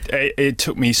 Right? Same. It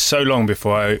took me so long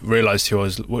before I realised who I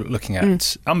was looking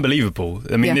at. Unbelievable.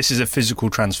 I mean, This is a physical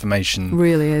transformation.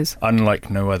 Really is. Unlike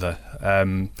no other.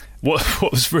 What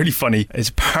was really funny is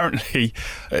apparently,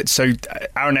 so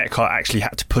Aaron Eckhart actually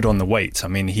had to put on the weight. I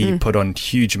mean, he put on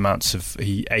huge amounts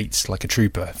he ate like a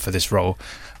trooper for this role.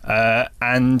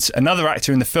 And another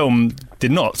actor in the film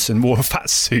did not and wore a fat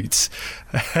suit.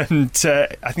 And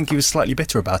I think he was slightly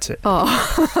bitter about it.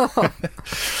 Oh.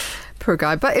 Poor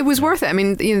guy. But it was worth it. I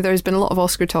mean, there's been a lot of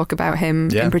Oscar talk about him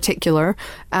in particular.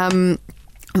 And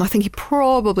I think he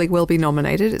probably will be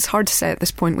nominated. It's hard to say at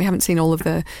this point. We haven't seen all of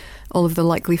the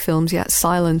likely films yet.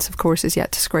 Silence, of course, is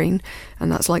yet to screen, and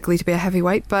that's likely to be a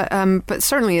heavyweight. But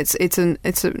certainly, it's an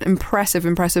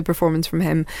impressive performance from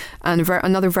him, and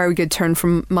another very good turn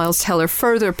from Miles Teller,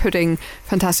 further putting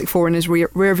Fantastic Four in his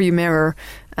rearview mirror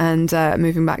and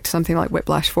moving back to something like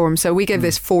Whiplash form. So we gave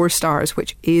this 4 stars,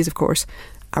 which is, of course,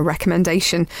 a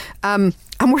recommendation.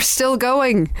 And we're still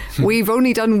going. We've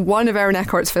only done one of Aaron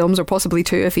Eckhart's films, or possibly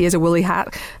 2 if he is a woolly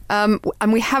hat. And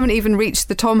we haven't even reached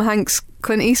the Tom Hanks,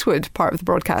 Clint Eastwood part of the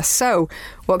broadcast. So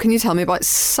what can you tell me about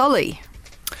Sully?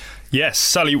 Yes,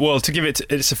 Sully. Well, to give it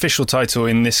its official title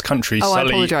in this country,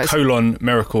 Sully: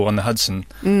 Miracle on the Hudson,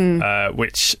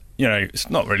 which it's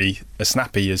not really as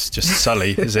snappy as just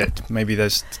Sully, is it? Maybe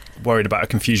there's worried about a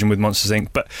confusion with Monsters Inc.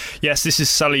 But yes, this is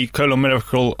Sully: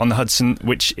 Miracle on the Hudson,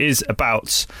 which is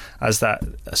about, as that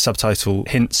subtitle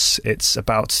hints, it's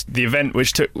about the event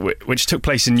which took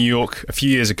place in New York a few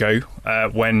years ago,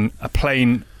 when a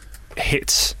plane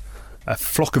hit a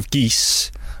flock of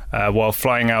geese while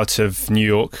flying out of New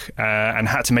York, and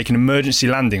had to make an emergency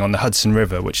landing on the Hudson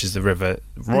River, which is the river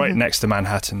right next to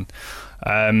Manhattan.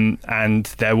 And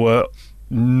there were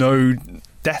no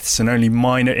deaths and only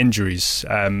minor injuries.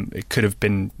 It could have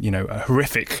been, a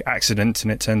horrific accident,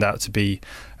 and it turned out to be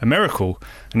a miracle.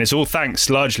 And it's all thanks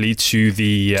largely to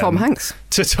the Tom Hanks.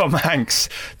 To Tom Hanks,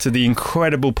 to the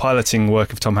incredible piloting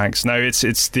work of Tom Hanks. No,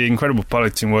 it's the incredible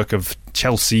piloting work of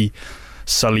Chelsea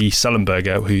Sully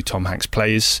Sullenberger, who Tom Hanks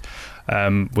plays,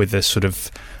 with a sort of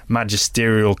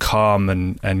magisterial calm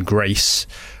and grace,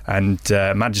 and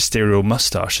magisterial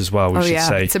moustache as well, we should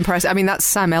say. It's impressive. I mean, that's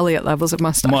Sam Elliott levels of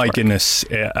moustache. My goodness.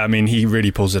 Yeah, I mean, he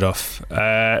really pulls it off.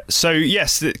 So,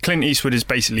 yes, Clint Eastwood is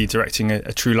basically directing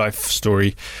a true life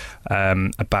story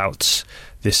about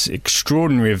this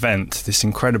extraordinary event, this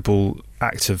incredible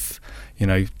act of,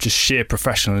 just sheer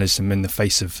professionalism in the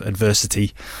face of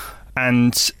adversity.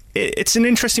 And it's an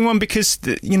interesting one because,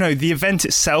 the event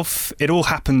itself, it all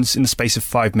happens in the space of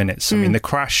 5 minutes. I mean, the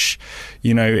crash,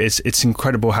 it's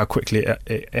incredible how quickly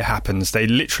it happens.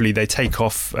 They take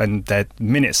off and they're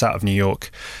minutes out of New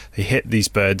York. They hit these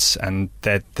birds and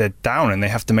they're down, and they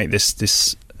have to make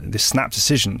this snap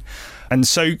decision. And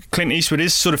so Clint Eastwood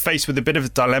is sort of faced with a bit of a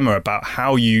dilemma about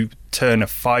how you turn a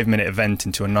 5-minute event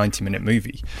into a 90-minute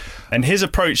movie. And his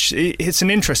approach, it's an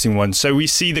interesting one. So we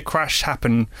see the crash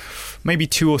happen maybe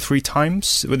 2 or 3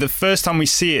 times. But the first time we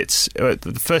see it,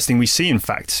 the first thing we see, in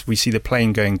fact, we see the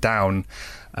plane going down,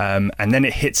 and then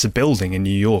it hits a building in New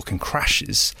York and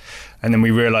crashes. And then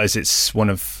we realise it's one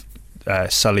of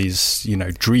Sully's,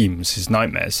 dreams, his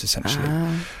nightmares,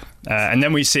 essentially. And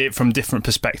then we see it from different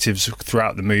perspectives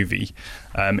throughout the movie,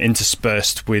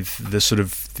 interspersed with the sort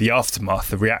of the aftermath,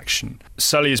 the reaction.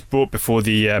 Sully is brought before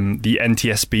the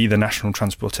NTSB, the National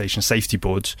Transportation Safety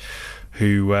Board,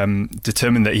 who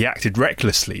determined that he acted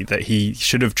recklessly, that he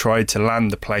should have tried to land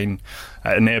the plane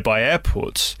at a nearby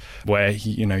airport where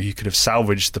he could have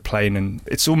salvaged the plane. And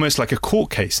it's almost like a court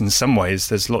case in some ways.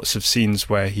 There's lots of scenes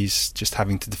where he's just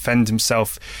having to defend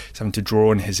himself, he's having to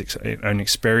draw on his own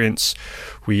experience.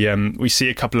 We see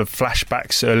a couple of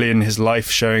flashbacks early in his life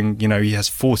showing he has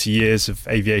 40 years of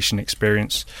aviation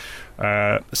experience.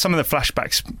 Some of the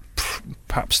flashbacks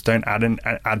perhaps don't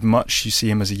add much. You see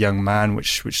him as a young man,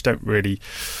 which don't really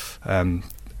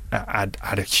add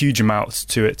a huge amount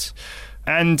to it.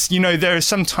 And there are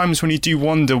some times when you do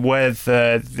wonder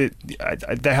whether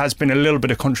there has been a little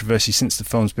bit of controversy since the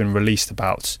film's been released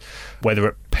about whether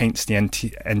it paints the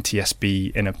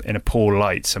NTSB in a poor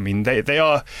light. I mean, they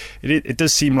are. It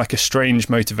does seem like a strange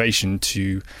motivation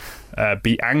to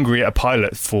be angry at a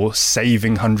pilot for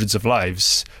saving hundreds of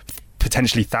lives,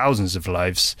 potentially thousands of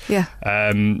lives. Yeah.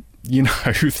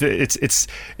 It's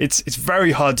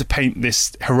very hard to paint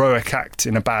this heroic act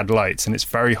in a bad light, and it's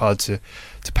very hard to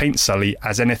paint Sully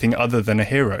as anything other than a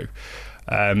hero.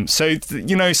 So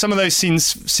some of those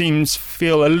scenes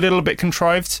feel a little bit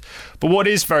contrived, but what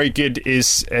is very good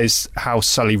is how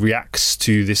Sully reacts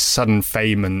to this sudden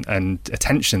fame and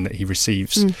attention that he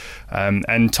receives.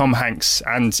 And Tom Hanks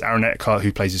and Aaron Eckhart,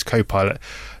 who plays his co-pilot,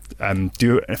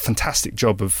 do a fantastic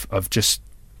job of just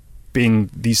being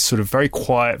these sort of very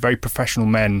quiet, very professional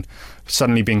men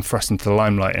suddenly being thrust into the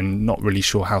limelight and not really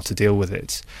sure how to deal with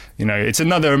it. It's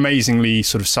another amazingly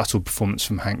sort of subtle performance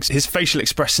from Hanks. His facial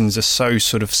expressions are so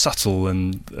sort of subtle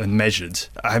and measured.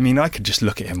 I mean, I could just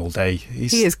look at him all day.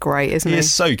 He is great, isn't he? He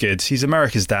is so good. He's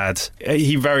America's dad.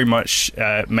 He very much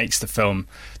makes the film.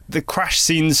 The crash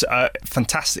scenes are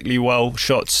fantastically well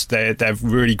shot. They're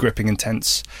really gripping and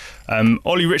tense.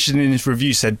 Ollie Richardson in his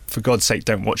review said, for God's sake,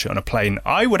 don't watch it on a plane.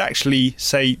 I would actually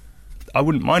say I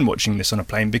wouldn't mind watching this on a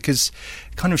plane because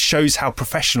it kind of shows how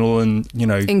professional and,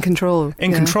 in control.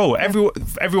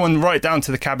 Everyone right down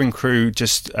to the cabin crew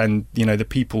and the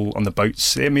people on the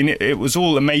boats. I mean, it was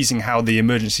all amazing how the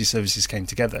emergency services came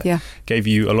together. Yeah. Gave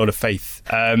you a lot of faith.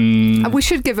 We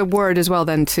should give a word as well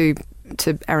then to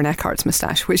Aaron Eckhart's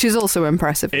moustache, which is also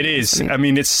impressive. It is. I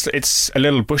mean, it's a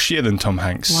little bushier than Tom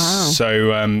Hanks. Wow.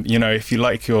 So, if you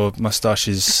like your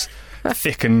moustaches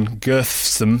thick and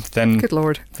girthsome, then good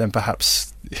Lord, then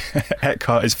perhaps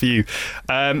Eckhart is for you.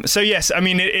 So yes, I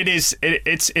mean,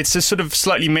 it's a sort of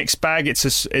slightly mixed bag. There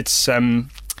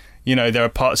are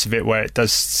parts of it where it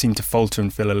does seem to falter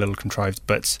and feel a little contrived,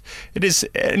 but it is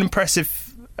an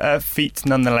impressive feat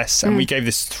nonetheless. And we gave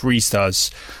this 3 stars,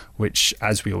 which,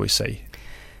 as we always say,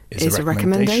 is a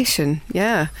recommendation.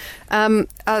 Yeah.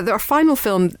 Our final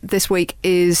film this week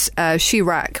is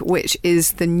Chirac, which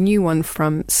is the new one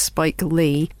from Spike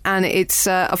Lee. And it's,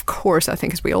 of course, I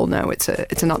think as we all know, it's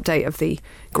an update of the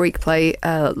Greek play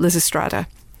Lysistrata.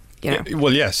 You know.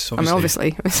 Well, yes, obviously. I mean,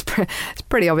 obviously. It's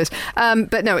pretty obvious.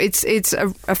 But no, it's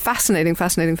a fascinating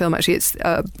film, actually. It's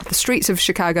the streets of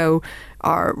Chicago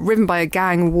are riven by a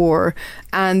gang war,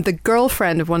 and the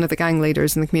girlfriend of one of the gang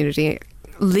leaders in the community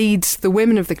leads the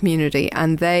women of the community,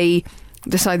 and they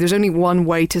decide there's only one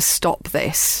way to stop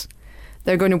this.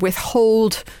 They're going to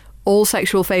withhold all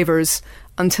sexual favours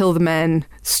until the men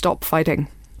stop fighting.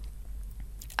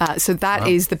 So that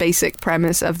is the basic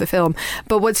premise of the film.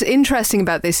 But what's interesting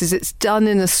about this is it's done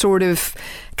in a sort of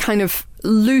kind of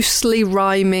loosely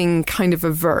rhyming kind of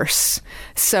a verse.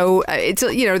 So it's,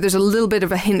 you know, there's a little bit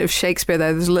of a hint of Shakespeare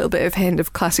there. There's a little bit of a hint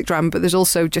of classic drama, but there's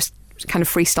also just kind of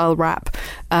freestyle rap,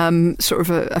 sort of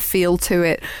a feel to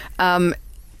it.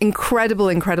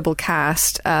 Incredible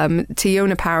cast.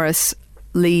 Tiona Paris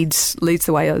leads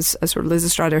the way as sort of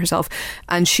Lysistrata herself,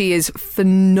 and she is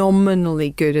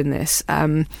phenomenally good in this. I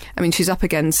mean, she's up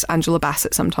against Angela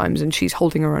Bassett sometimes, and she's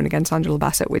holding her own against Angela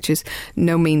Bassett, which is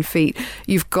no mean feat.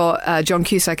 You've got John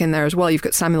Cusack in there as well. You've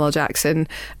got Samuel L. Jackson,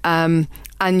 and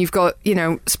you've got, you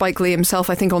know, Spike Lee himself,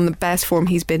 I think on the best form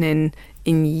he's been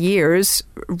in years.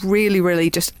 Really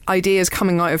just ideas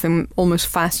coming out of him almost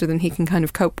faster than he can kind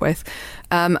of cope with.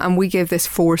 And we give this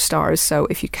 4 stars. So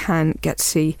if you can get to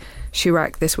see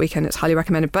Chirac this weekend, it's highly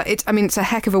recommended. But it's a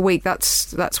heck of a week.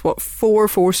 That's what 4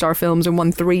 4-star films and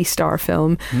 1 3-star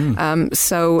film.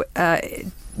 So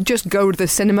just go to the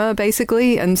cinema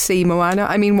basically and see Moana.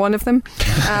 I mean, one of them.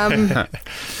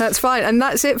 That's fine. And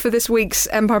that's it for this week's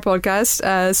Empire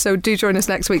podcast. So do join us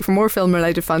next week for more film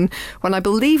related fun, when I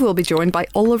believe we'll be joined by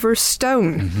Oliver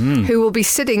Stone, who will be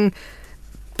sitting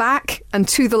back and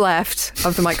to the left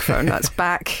of the microphone. That's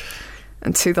back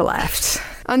and to the left.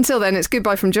 Until then, it's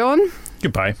goodbye from John.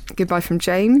 Goodbye. Goodbye from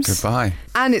James. Goodbye.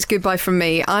 And it's goodbye from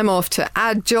me. I'm off to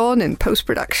add John in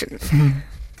post-production.